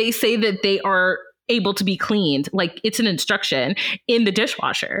dildos, they say that they are able to be cleaned, like it's an instruction in the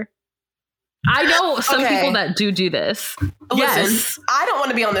dishwasher. I know some Okay. people that do this. Yes. Listen, I don't want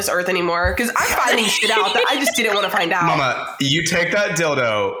to be on this earth anymore because I'm finding shit out that I just didn't want to find out. Mama, you take that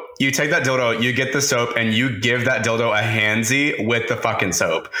dildo, you get the soap, and you give that dildo a handsy with the fucking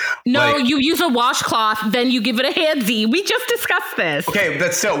soap. No, Like, you use a washcloth, then you give it a handsy. We just discussed this. okay,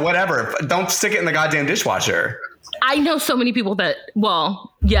 that's still whatever. Don't stick it in the goddamn dishwasher. I know so many people that,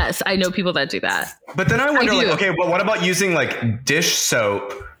 well, yes, I know people that do that. But then I wonder, I like, do. okay, well, what about using like dish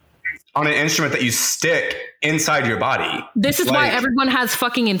soap on an instrument that you stick inside your body? This is why Like- everyone has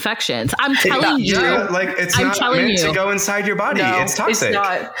fucking infections. I'm telling you. Yeah, like it's I'm not telling meant you. to go inside your body. No, It's toxic. It's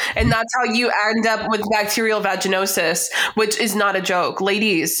not. And that's how you end up with bacterial vaginosis, which is not a joke.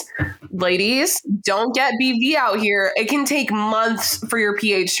 Ladies, don't get BV out here. It can take months for your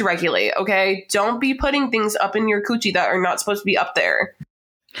pH to regulate, okay? Don't be putting things up in your coochie that are not supposed to be up there.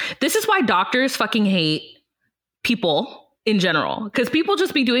 This is why doctors fucking hate people in general, because people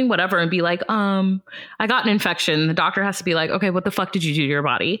just be doing whatever and be like, I got an infection. The doctor has to be like, okay, what the fuck did you do to your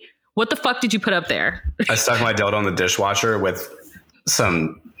body? What the fuck did you put up there? I stuck my dildo in the dishwasher with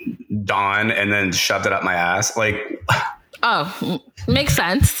some Dawn and then shoved it up my ass. Like, Oh, makes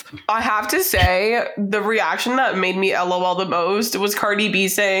sense. I have to say, the reaction that made me LOL the most was Cardi B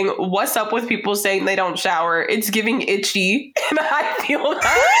saying, "What's up with people saying they don't shower? It's giving itchy." And I feel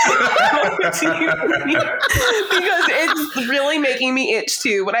that because it's really making me itch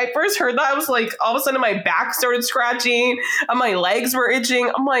too. When I first heard that, I was like, all of a sudden my back started scratching and my legs were itching.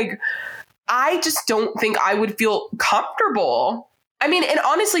 I'm like, I just don't think I would feel comfortable. I mean, and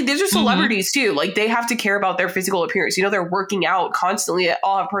honestly, these are celebrities too. Like, they have to care about their physical appearance. You know, they're working out constantly. They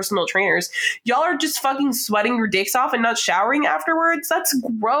all have personal trainers. Y'all are just fucking sweating your dicks off and not showering afterwards. That's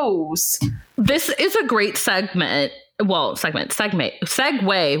gross. This is a great segue.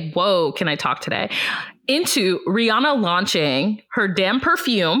 Whoa, can I talk today? Into Rihanna launching her damn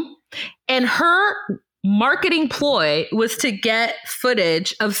perfume, and her marketing ploy was to get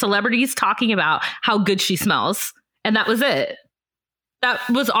footage of celebrities talking about how good she smells. And that was it. That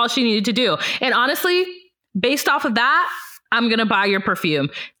was all she needed to do. And honestly, based off of that, I'm going to buy your perfume.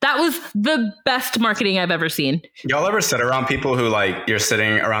 That was the best marketing I've ever seen. y'all ever sit around people who like you're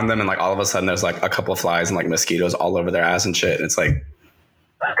sitting around them and like all of a sudden there's like a couple of flies and like mosquitoes all over their ass and shit. And it's like,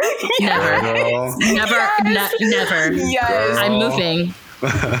 Never. girl, Never. Yes. I'm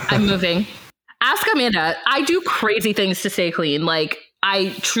moving. Ask Amanda. I do crazy things to stay clean. Like,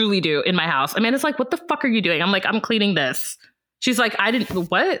 I truly do in my house. Amanda's like, what the fuck are you doing? I'm like, I'm cleaning this. She's like, I didn't,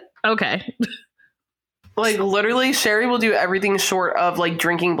 what? Okay. Like, literally, Sherry will do everything short of like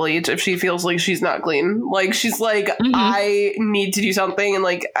drinking bleach if she feels like she's not clean. Like, she's like, I need to do something and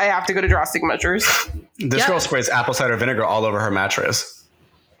like I have to go to drastic measures. this Yep. girl sprays apple cider vinegar all over her mattress.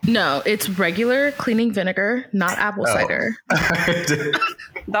 No, it's regular cleaning vinegar, not apple cider.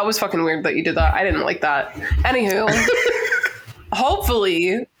 That was fucking weird that you did that. I didn't like that. Anywho,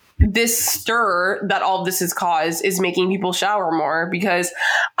 hopefully this stir that all of this has caused is making people shower more, because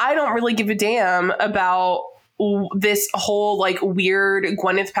I don't really give a damn about this whole like weird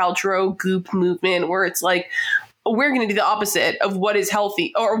Gwyneth Paltrow goop movement where it's like, we're going to do the opposite of what is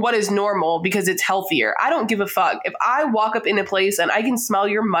healthy or what is normal because it's healthier. I don't give a fuck. If I walk up in a place and I can smell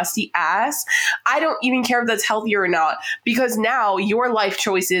your musty ass, I don't even care if that's healthier or not, because now your life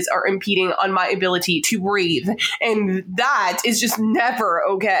choices are impeding on my ability to breathe. And that is just never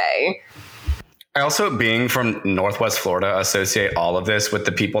okay. I also, being from Northwest Florida, associate all of this with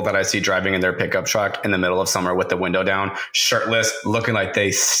the people that I see driving in their pickup truck in the middle of summer with the window down, shirtless, looking like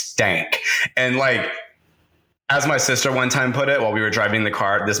they stank. And like, as my sister one time put it, while we were driving the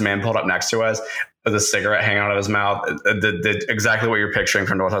car, this man pulled up next to us with a cigarette hanging out of his mouth. Exactly what you're picturing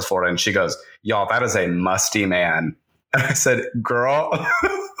from Northwest Florida. And she goes, y'all, that is a musty man. And I said, girl,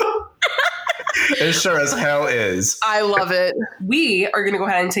 It sure as hell is. I love it. We are going to go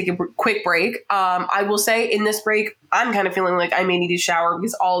ahead and take a quick break. I will say in this break, I'm kind of feeling like I may need to shower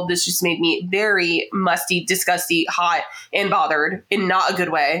because all of this just made me very musty, disgusty, hot, and bothered in not a good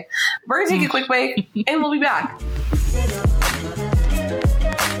way. We're going to take a quick break and we'll be back.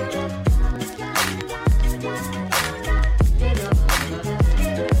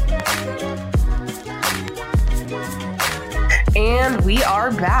 And we are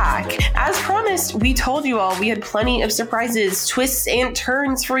back. As promised, we told you all we had plenty of surprises, twists, and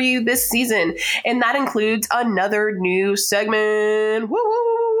turns for you this season. And that includes another new segment. Woo, woo,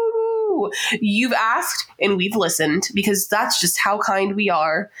 woo, woo, woo. You've asked and we've listened because that's just how kind we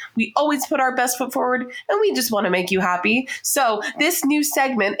are. We always put our best foot forward and we just want to make you happy. So this new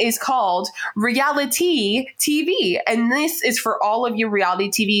segment is called Reality TV. And this is for all of you reality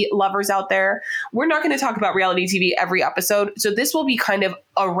TV lovers out there. We're not going to talk about reality TV every episode. So this will be kind of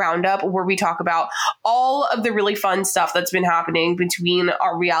a roundup where we talk about all of the really fun stuff that's been happening between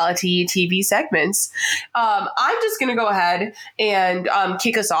our reality TV segments. I'm just going to go ahead and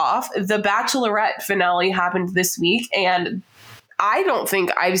kick us off. The Bachelorette finale happened this week, and I don't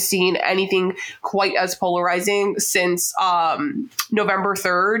think I've seen anything quite as polarizing since November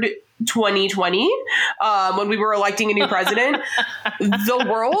 3rd, 2020, when we were electing a new president. The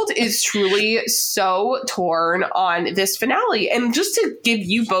world is truly so torn on this finale. And just to give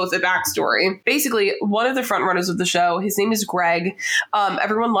you both a backstory, basically, one of the frontrunners of the show, his name is Greg.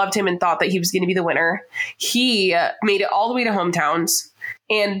 Everyone loved him and thought that he was going to be the winner. He made it all the way to hometowns.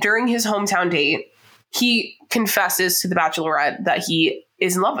 And during his hometown date, he confesses to the Bachelorette that he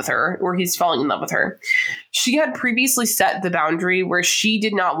is in love with her, or he's falling in love with her. She had previously set the boundary where she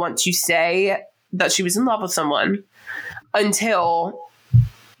did not want to say that she was in love with someone until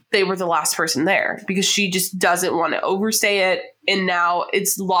they were the last person there, because she just doesn't want to overstay it. And now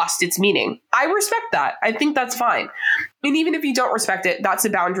it's lost its meaning. I respect that. I think that's fine. And even if you don't respect it, that's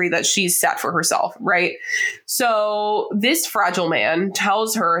a boundary that she's set for herself, right? So this fragile man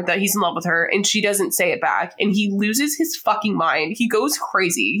tells her that he's in love with her and she doesn't say it back. And he loses his fucking mind. He goes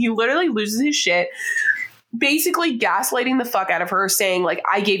crazy. He literally loses his shit, basically gaslighting the fuck out of her, saying like,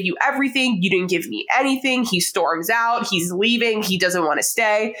 I gave you everything. You didn't give me anything. He storms out. He's leaving. He doesn't want to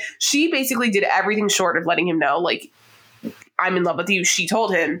stay. She basically did everything short of letting him know, like, I'm in love with you. She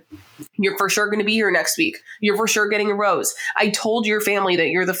told him, you're for sure going to be here next week. You're for sure getting a rose. I told your family that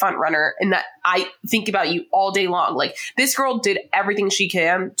you're the front runner and that I think about you all day long. Like, this girl did everything she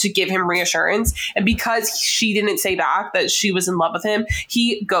can to give him reassurance. And because she didn't say back that she was in love with him,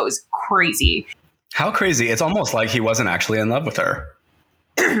 he goes crazy. How crazy. It's almost like he wasn't actually in love with her.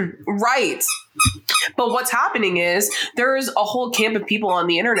 Right. But what's happening is there's a whole camp of people on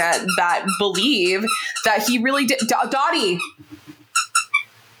the internet that believe that he really did. Dottie. Like,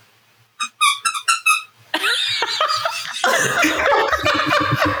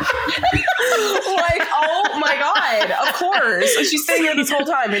 oh my God, of course. She's sitting there this whole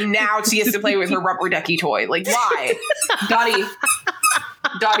time and now she has to play with her rubber ducky toy. Like, why? Dottie.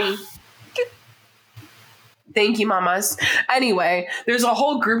 Thank you, mamas. Anyway, there's a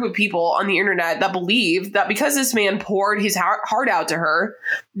whole group of people on the internet that believe that because this man poured his heart out to her,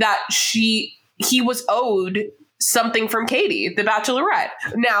 that he was owed something from Katie, the Bachelorette.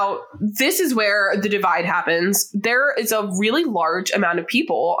 Now, this is where the divide happens. There is a really large amount of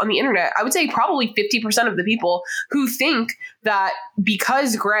people on the internet, I would say probably 50% of the people, who think that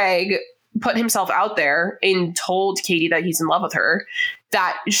because Greg put himself out there and told Katie that he's in love with her,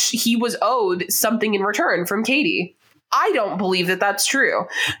 that he was owed something in return from Katie. I don't believe that that's true.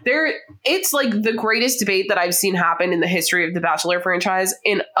 It's like the greatest debate that I've seen happen in the history of the Bachelor franchise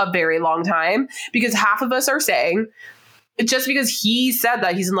in a very long time, because half of us are saying just because he said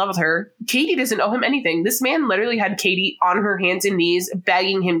that he's in love with her, Katie doesn't owe him anything. This man literally had Katie on her hands and knees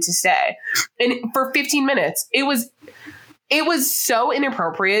begging him to stay. And for 15 minutes, it was so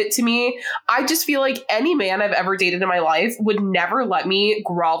inappropriate to me. I just feel like any man I've ever dated in my life would never let me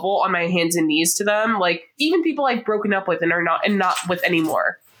grovel on my hands and knees to them. Like, even people I've broken up with and are not with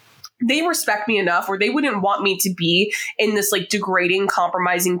anymore. They respect me enough where they wouldn't want me to be in this like degrading,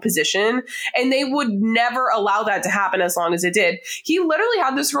 compromising position. And they would never allow that to happen as long as it did. He literally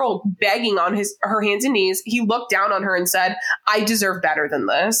had this girl begging on her hands and knees. He looked down on her and said, I deserve better than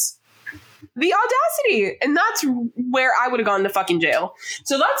this. The audacity. And that's where I would have gone to fucking jail.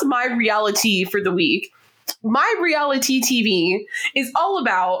 So that's my reality for the week. My reality TV is all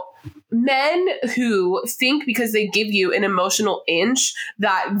about men who think because they give you an emotional inch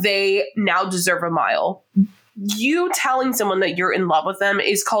that they now deserve a mile. you telling someone that you're in love with them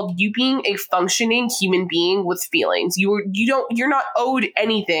is called you being a functioning human being with feelings. You're not owed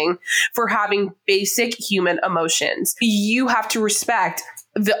anything for having basic human emotions. You have to respect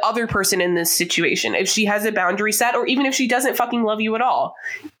the other person in this situation. If she has a boundary set, or even if she doesn't fucking love you at all,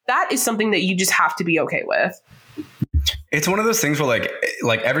 that is something that you just have to be okay with. It's one of those things where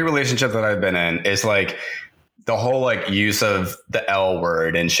like every relationship that I've been in is like the whole like use of the L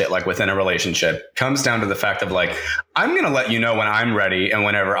word and shit like within a relationship comes down to the fact of like, I'm going to let you know when I'm ready and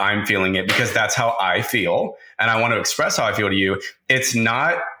whenever I'm feeling it, because that's how I feel. And I want to express how I feel to you. It's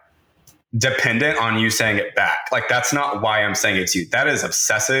not dependent on you saying it back. Like, that's not why I'm saying it to you. That is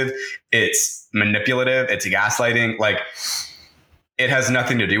obsessive. It's manipulative. It's gaslighting. Like, it has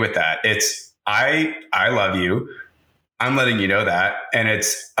nothing to do with that. It's, I love you. I'm letting you know that. And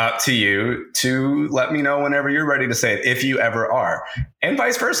it's up to you to let me know whenever you're ready to say it, if you ever are. And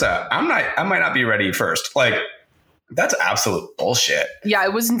vice versa. I might not be ready first. Like, that's absolute bullshit. Yeah,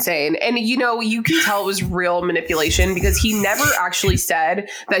 it was insane. And, you know, you can tell it was real manipulation because he never actually said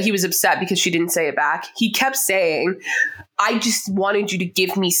that he was upset because she didn't say it back. He kept saying, I just wanted you to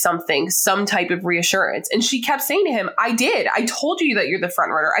give me something, some type of reassurance. And she kept saying to him, I did. I told you that you're the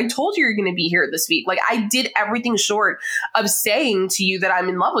front runner. I told you you're going to be here this week. Like, I did everything short of saying to you that I'm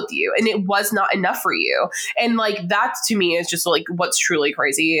in love with you. And it was not enough for you. And like, that to me is just like what's truly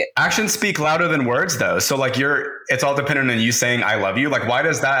crazy. Actions speak louder than words, though. So like it's all dependent on you saying I love you. Like, why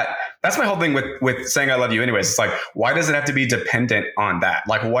does that's my whole thing with saying I love you anyways. It's like, why does it have to be dependent on that?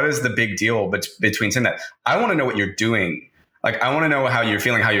 Like, what is the big deal between saying that? I want to know what you're doing. Like, I want to know how you're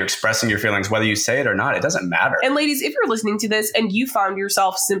feeling, how you're expressing your feelings, whether you say it or not. It doesn't matter. And ladies, if you're listening to this and you found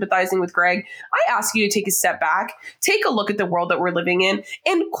yourself sympathizing with Greg, I ask you to take a step back, take a look at the world that we're living in,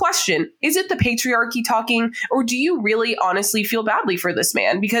 and question, is it the patriarchy talking, or do you really honestly feel badly for this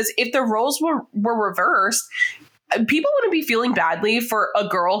man? Because if the roles were reversed, people wouldn't be feeling badly for a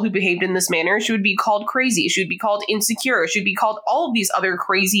girl who behaved in this manner. She would be called crazy. She would be called insecure. She would be called all of these other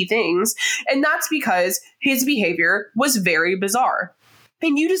crazy things. And that's because his behavior was very bizarre.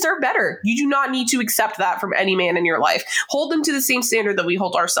 And you deserve better. You do not need to accept that from any man in your life. Hold them to the same standard that we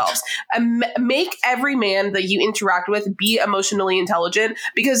hold ourselves. And make every man that you interact with be emotionally intelligent,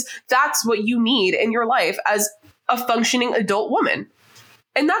 because that's what you need in your life as a functioning adult woman.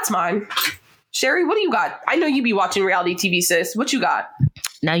 And that's mine. Sherry, what do you got? I know you be watching reality TV, sis. What you got?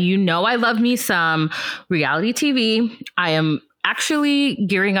 Now, you know I love me some reality TV. I am actually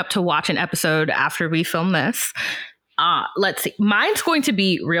gearing up to watch an episode after we film this. Let's see. Mine's going to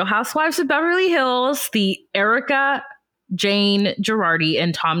be Real Housewives of Beverly Hills, the Erica Jane Girardi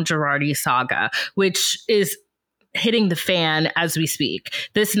and Tom Girardi saga, which is hitting the fan as we speak.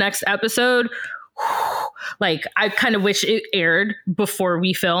 This next episode, like, I kind of wish it aired before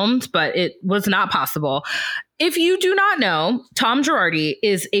we filmed, but it was not possible. If you do not know, Tom Girardi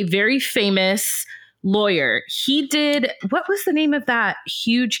is a very famous lawyer. He did, what was the name of that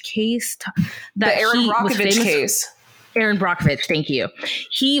huge case? The Aaron Brockovich case. Aaron Brockovich, thank you.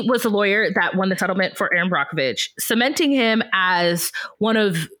 He was a lawyer that won the settlement for Aaron Brockovich, cementing him as one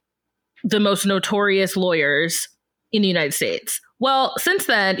of the most notorious lawyers in the United States. Well, since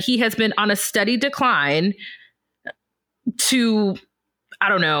then, he has been on a steady decline to, I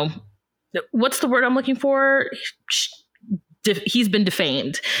don't know, what's the word I'm looking for? He's been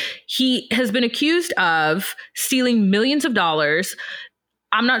defamed. He has been accused of stealing millions of dollars.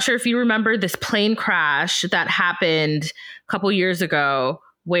 I'm not sure if you remember this plane crash that happened a couple years ago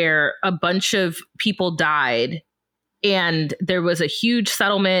where a bunch of people died. And there was a huge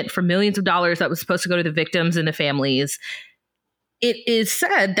settlement for millions of dollars that was supposed to go to the victims and the families. It is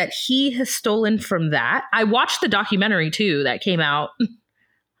said that he has stolen from that. I watched the documentary, too, that came out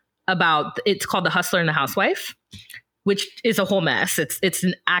about, it's called The Hustler and the Housewife, which is a whole mess. It's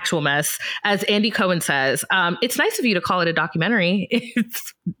an actual mess. As Andy Cohen says, it's nice of you to call it a documentary.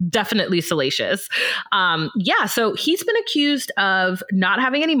 It's definitely salacious. So he's been accused of not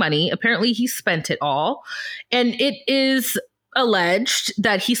having any money. Apparently he spent it all. And it is alleged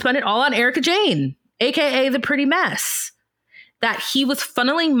that he spent it all on Erica Jane, aka the Pretty Mess. That he was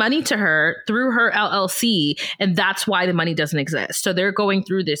funneling money to her through her LLC, and that's why the money doesn't exist. So they're going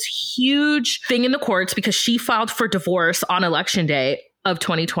through this huge thing in the courts because she filed for divorce on Election Day of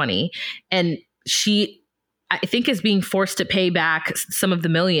 2020, and she, I think, is being forced to pay back some of the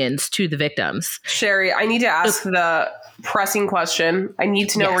millions to the victims. Sherry, I need to ask the pressing question. I need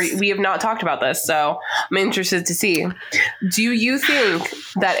to know, yes. We have not talked about this, so I'm interested to see. Do you think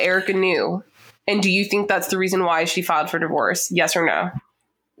that Erica knew? And do you think that's the reason why she filed for divorce? Yes or no?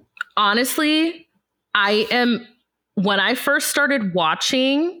 Honestly, when I first started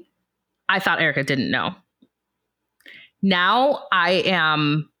watching, I thought Erica didn't know. now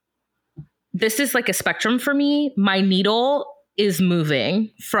this is like a spectrum for me. My needle is moving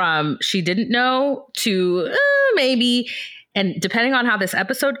from she didn't know to maybe. And depending on how this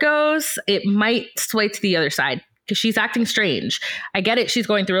episode goes, it might sway to the other side because she's acting strange. I get it. She's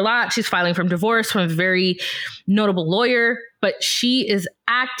going through a lot. She's filing from divorce from a very notable lawyer, but she is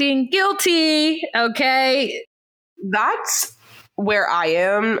acting guilty. Okay. That's where I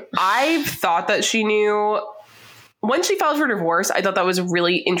am. I've thought that she knew. When she filed for divorce, I thought that was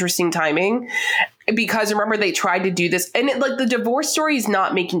really interesting timing because remember they tried to do this and the divorce story is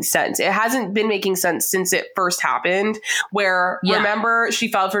not making sense. It hasn't been making sense since it first happened remember she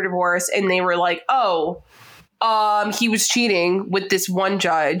filed for divorce and they were like, he was cheating with this one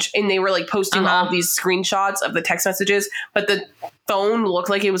judge and they were like posting all of these screenshots of the text messages, but the phone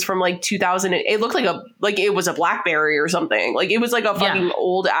looked like it was from like 2000. It looked like it was a BlackBerry or something. Like it was like a fucking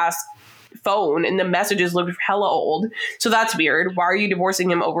old ass phone and the messages looked hella old. So that's weird. Why are you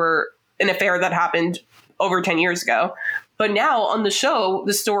divorcing him over an affair that happened over 10 years ago? But now on the show,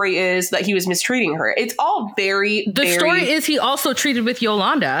 the story is that he was mistreating her. It's all very story is he also treated with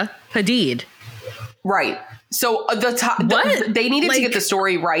Yolanda Hadid. Right. So they needed to get the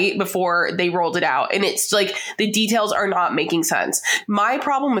story right before they rolled it out. And it's like the details are not making sense. My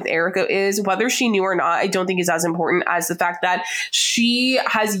problem with Erika is whether she knew or not, I don't think is as important as the fact that she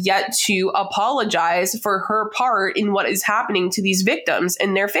has yet to apologize for her part in what is happening to these victims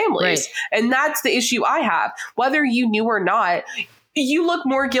and their families. Right. And that's the issue I have. Whether you knew or not, you look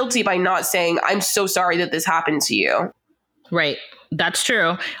more guilty by not saying, I'm so sorry that this happened to you. Right. That's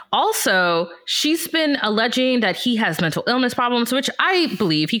true. Also, she's been alleging that he has mental illness problems, which I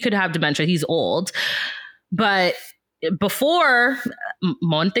believe he could have dementia. He's old. But before,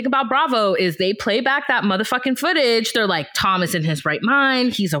 one thing about Bravo is they play back that motherfucking footage. They're like, Tom is in his right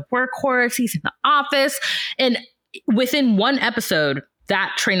mind. He's a workhorse. He's in the office. And within one episode,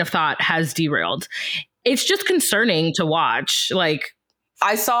 that train of thought has derailed. It's just concerning to watch. Like,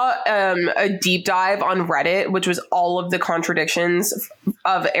 I saw a deep dive on Reddit, which was all of the contradictions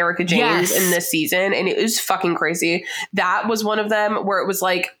of Erika Jayne in this season. And it was fucking crazy. That was one of them where it was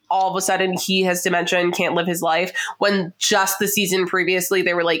like, all of a sudden he has dementia and can't live his life, when just the season previously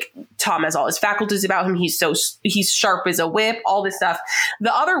they were like, Tom has all his faculties about him, he's sharp as a whip, all this stuff.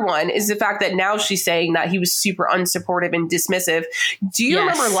 The other one is the fact that now she's saying that he was super unsupportive and dismissive. Do you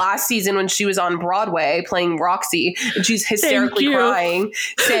remember last season when she was on Broadway playing Roxy and she's hysterically crying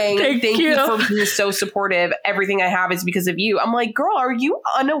saying thank you for being so supportive, everything I have is because of you? I'm like, girl, are you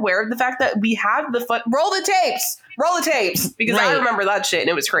unaware of the fact that we have the roll the tapes because I remember that shit and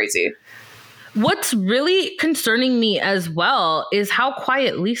it was crazy. What's really concerning me as well is how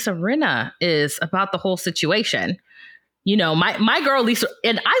quiet Lisa Rinna is about the whole situation. You know, my girl Lisa,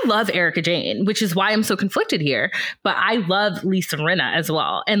 and I love Erika Jayne, which is why I'm so conflicted here, but I love Lisa Rinna as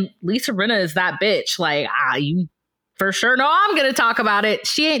well. And Lisa Rinna is that bitch, like, you for sure know I'm going to talk about it.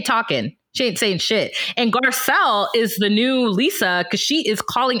 She ain't talking. She ain't saying shit. And Garcelle is the new Lisa because she is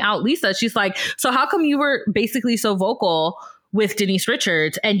calling out Lisa. She's like, so how come you were basically so vocal with Denise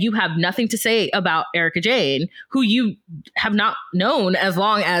Richards and you have nothing to say about Erika Jayne, who you have not known as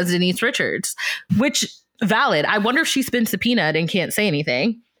long as Denise Richards? Which, valid. I wonder if she's been subpoenaed and can't say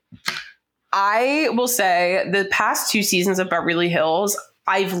anything. I will say the past 2 seasons of Beverly Hills,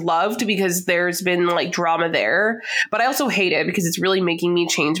 I've loved because there's been like drama there, but I also hate it because it's really making me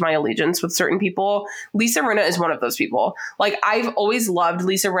change my allegiance with certain people. Lisa Rinna is one of those people. Like, I've always loved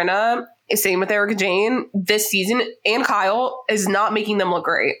Lisa Rinna. Same with Erika Jayne. This season, and Kyle is not making them look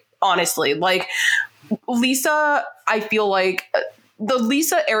great, honestly. Like, Lisa, I feel like the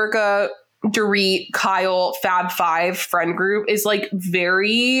Lisa, Erika, Dorit, Kyle, Fab Five friend group is like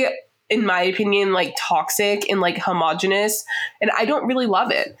very, in my opinion, like toxic and like homogenous. And I don't really love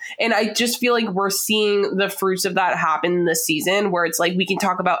it. And I just feel like we're seeing the fruits of that happen this season, where it's like we can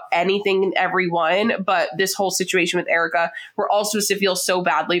talk about anything and everyone, but this whole situation with Erika, we're all supposed to feel so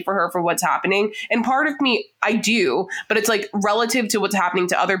badly for her for what's happening. And part of me, I do, but it's like relative to what's happening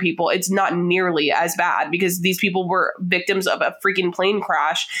to other people, it's not nearly as bad because these people were victims of a freaking plane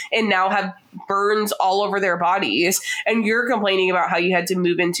crash and now have burns all over their bodies. And you're complaining about how you had to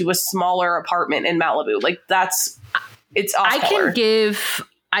move into a smaller apartment in Malibu. Like, it's off color. I can give,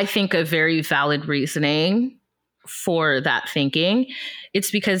 I think, a very valid reasoning for that thinking. It's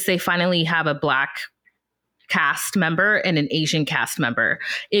because they finally have a Black cast member and an Asian cast member.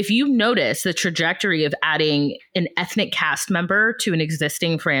 If you notice the trajectory of adding an ethnic cast member to an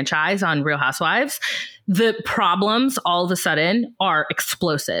existing franchise on Real Housewives, the problems all of a sudden are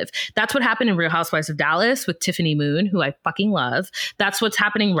explosive. That's what happened in Real Housewives of Dallas with Tiffany Moon, who I fucking love. That's what's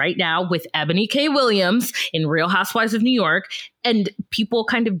happening right now with Ebony K. Williams in Real Housewives of New York. And people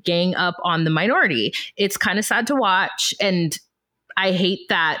kind of gang up on the minority. It's kind of sad to watch. And I hate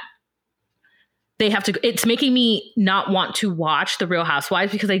that they have to, it's making me not want to watch the Real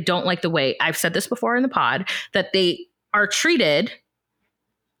Housewives because I don't like the way, I've said this before in the pod, that they are treated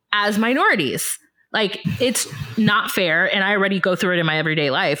as minorities. Like, it's not fair. And I already go through it in my everyday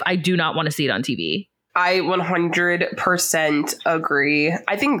life. I do not want to see it on TV. I 100% agree.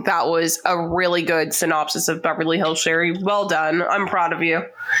 I think that was a really good synopsis of Beverly Hills, Sherry. Well done. I'm proud of you.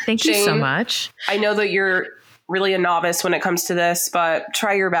 Thank you so much. I know that you're really a novice when it comes to this, but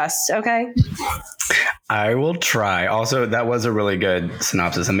try your best, okay? I will try. Also, that was a really good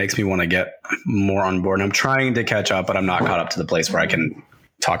synopsis. It makes me want to get more on board. I'm trying to catch up, but I'm not caught up to the place where I can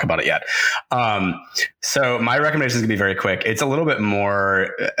talk about it yet. So my recommendation is gonna be very quick. It's a little bit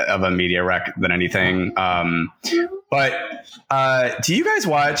more of a media rec than anything. But do you guys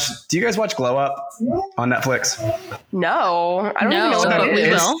watch Glow Up on Netflix? No, I don't even know what that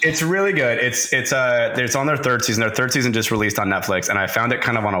is. It's really good. It's on their third season. Their third season just released on Netflix, and I found it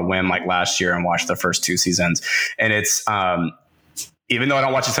kind of on a whim like last year and watched the first 2 seasons. And it's even though I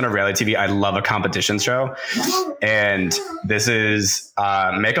don't watch a ton of reality TV, I love a competition show. And this is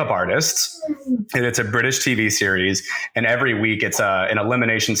Makeup Artists. And it's a British TV series. And every week it's an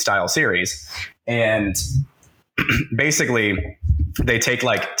elimination style series. And basically they take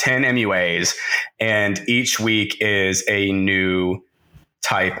like 10 MUAs, and each week is a new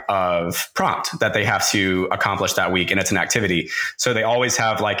type of prompt that they have to accomplish that week. And it's an activity. So they always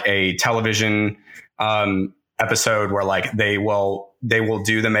have like a television episode where like they will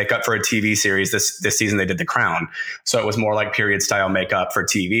do the makeup for a TV series. This season they did The Crown. So it was more like period style makeup for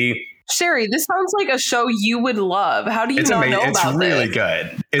TV. Sherry, this sounds like a show you would love. How do you not know about this? It's really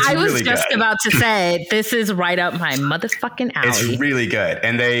good. I was just about to say, this is right up my motherfucking alley. It's really good.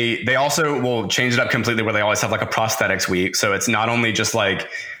 And they also will change it up completely where they always have like a prosthetics week. So it's not only just like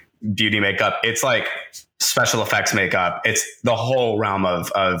beauty makeup, it's like special effects makeup. It's the whole realm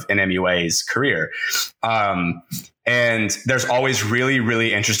of an MUA's career. And there's always really,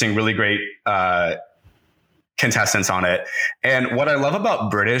 really interesting, really great contestants on it. And what I love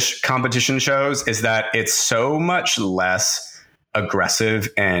about British competition shows is that it's so much less aggressive,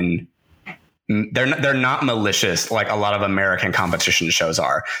 and they're not malicious like a lot of American competition shows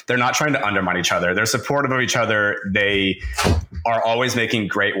are. They're not trying to undermine each other. They're supportive of each other. They are always making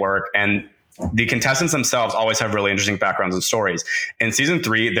great work, and the contestants themselves always have really interesting backgrounds and stories. In season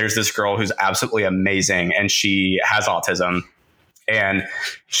 3, there's this girl who's absolutely amazing, and she has autism. And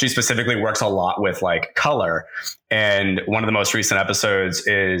she specifically works a lot with like color. And one of the most recent episodes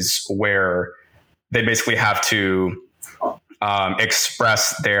is where they basically have to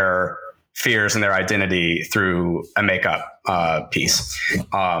express their fears and their identity through a makeup piece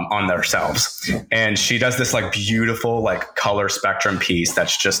on themselves. And she does this like beautiful like color spectrum piece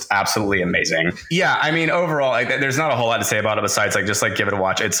that's just absolutely amazing. Yeah, I mean, overall, like, there's not a whole lot to say about it besides like just like give it a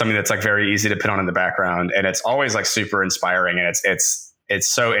watch. It's something that's like very easy to put on in the background, and it's always like super inspiring, and it's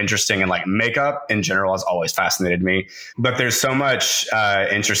so interesting. And like makeup in general has always fascinated me, but there's so much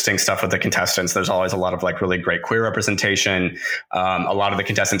interesting stuff with the contestants. There's always a lot of like really great queer representation. A lot of the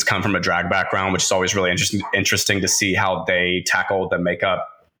contestants come from a drag background, which is always really interesting to see how they tackle the makeup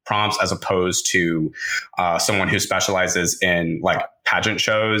prompts as opposed to someone who specializes in like pageant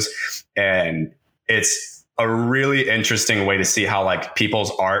shows. And it's a really interesting way to see how like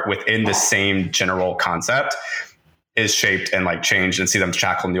people's art within the same general concept is shaped and like changed, and see them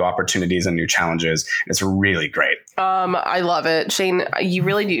tackle new opportunities and new challenges. It's really great. I love it. Shane, you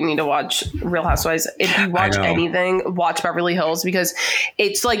really do need to watch Real Housewives. If you watch anything, watch Beverly Hills, because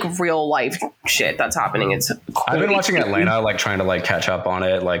it's like real life shit that's happening. It's I've been watching Atlanta, like trying to like catch up on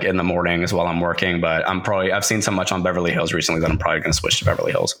it like in the mornings while I'm working, but I've seen so much on Beverly Hills recently that I'm probably going to switch to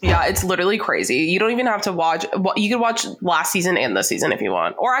Beverly Hills. Yeah, it's literally crazy. You don't even have to watch, you could watch last season and this season if you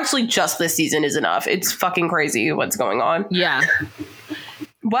want, or actually just this season is enough. It's fucking crazy what's going on. Yeah.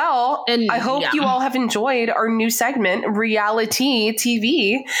 Well, and I hope you all have enjoyed our new segment, Reality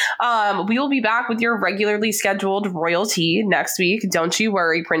TV. We will be back with your regularly scheduled royalty next week. Don't you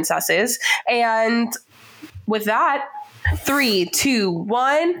worry, princesses. And with that, 3, 2,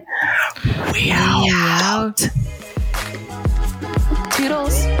 1. We out.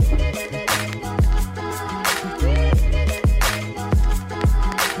 Toodles.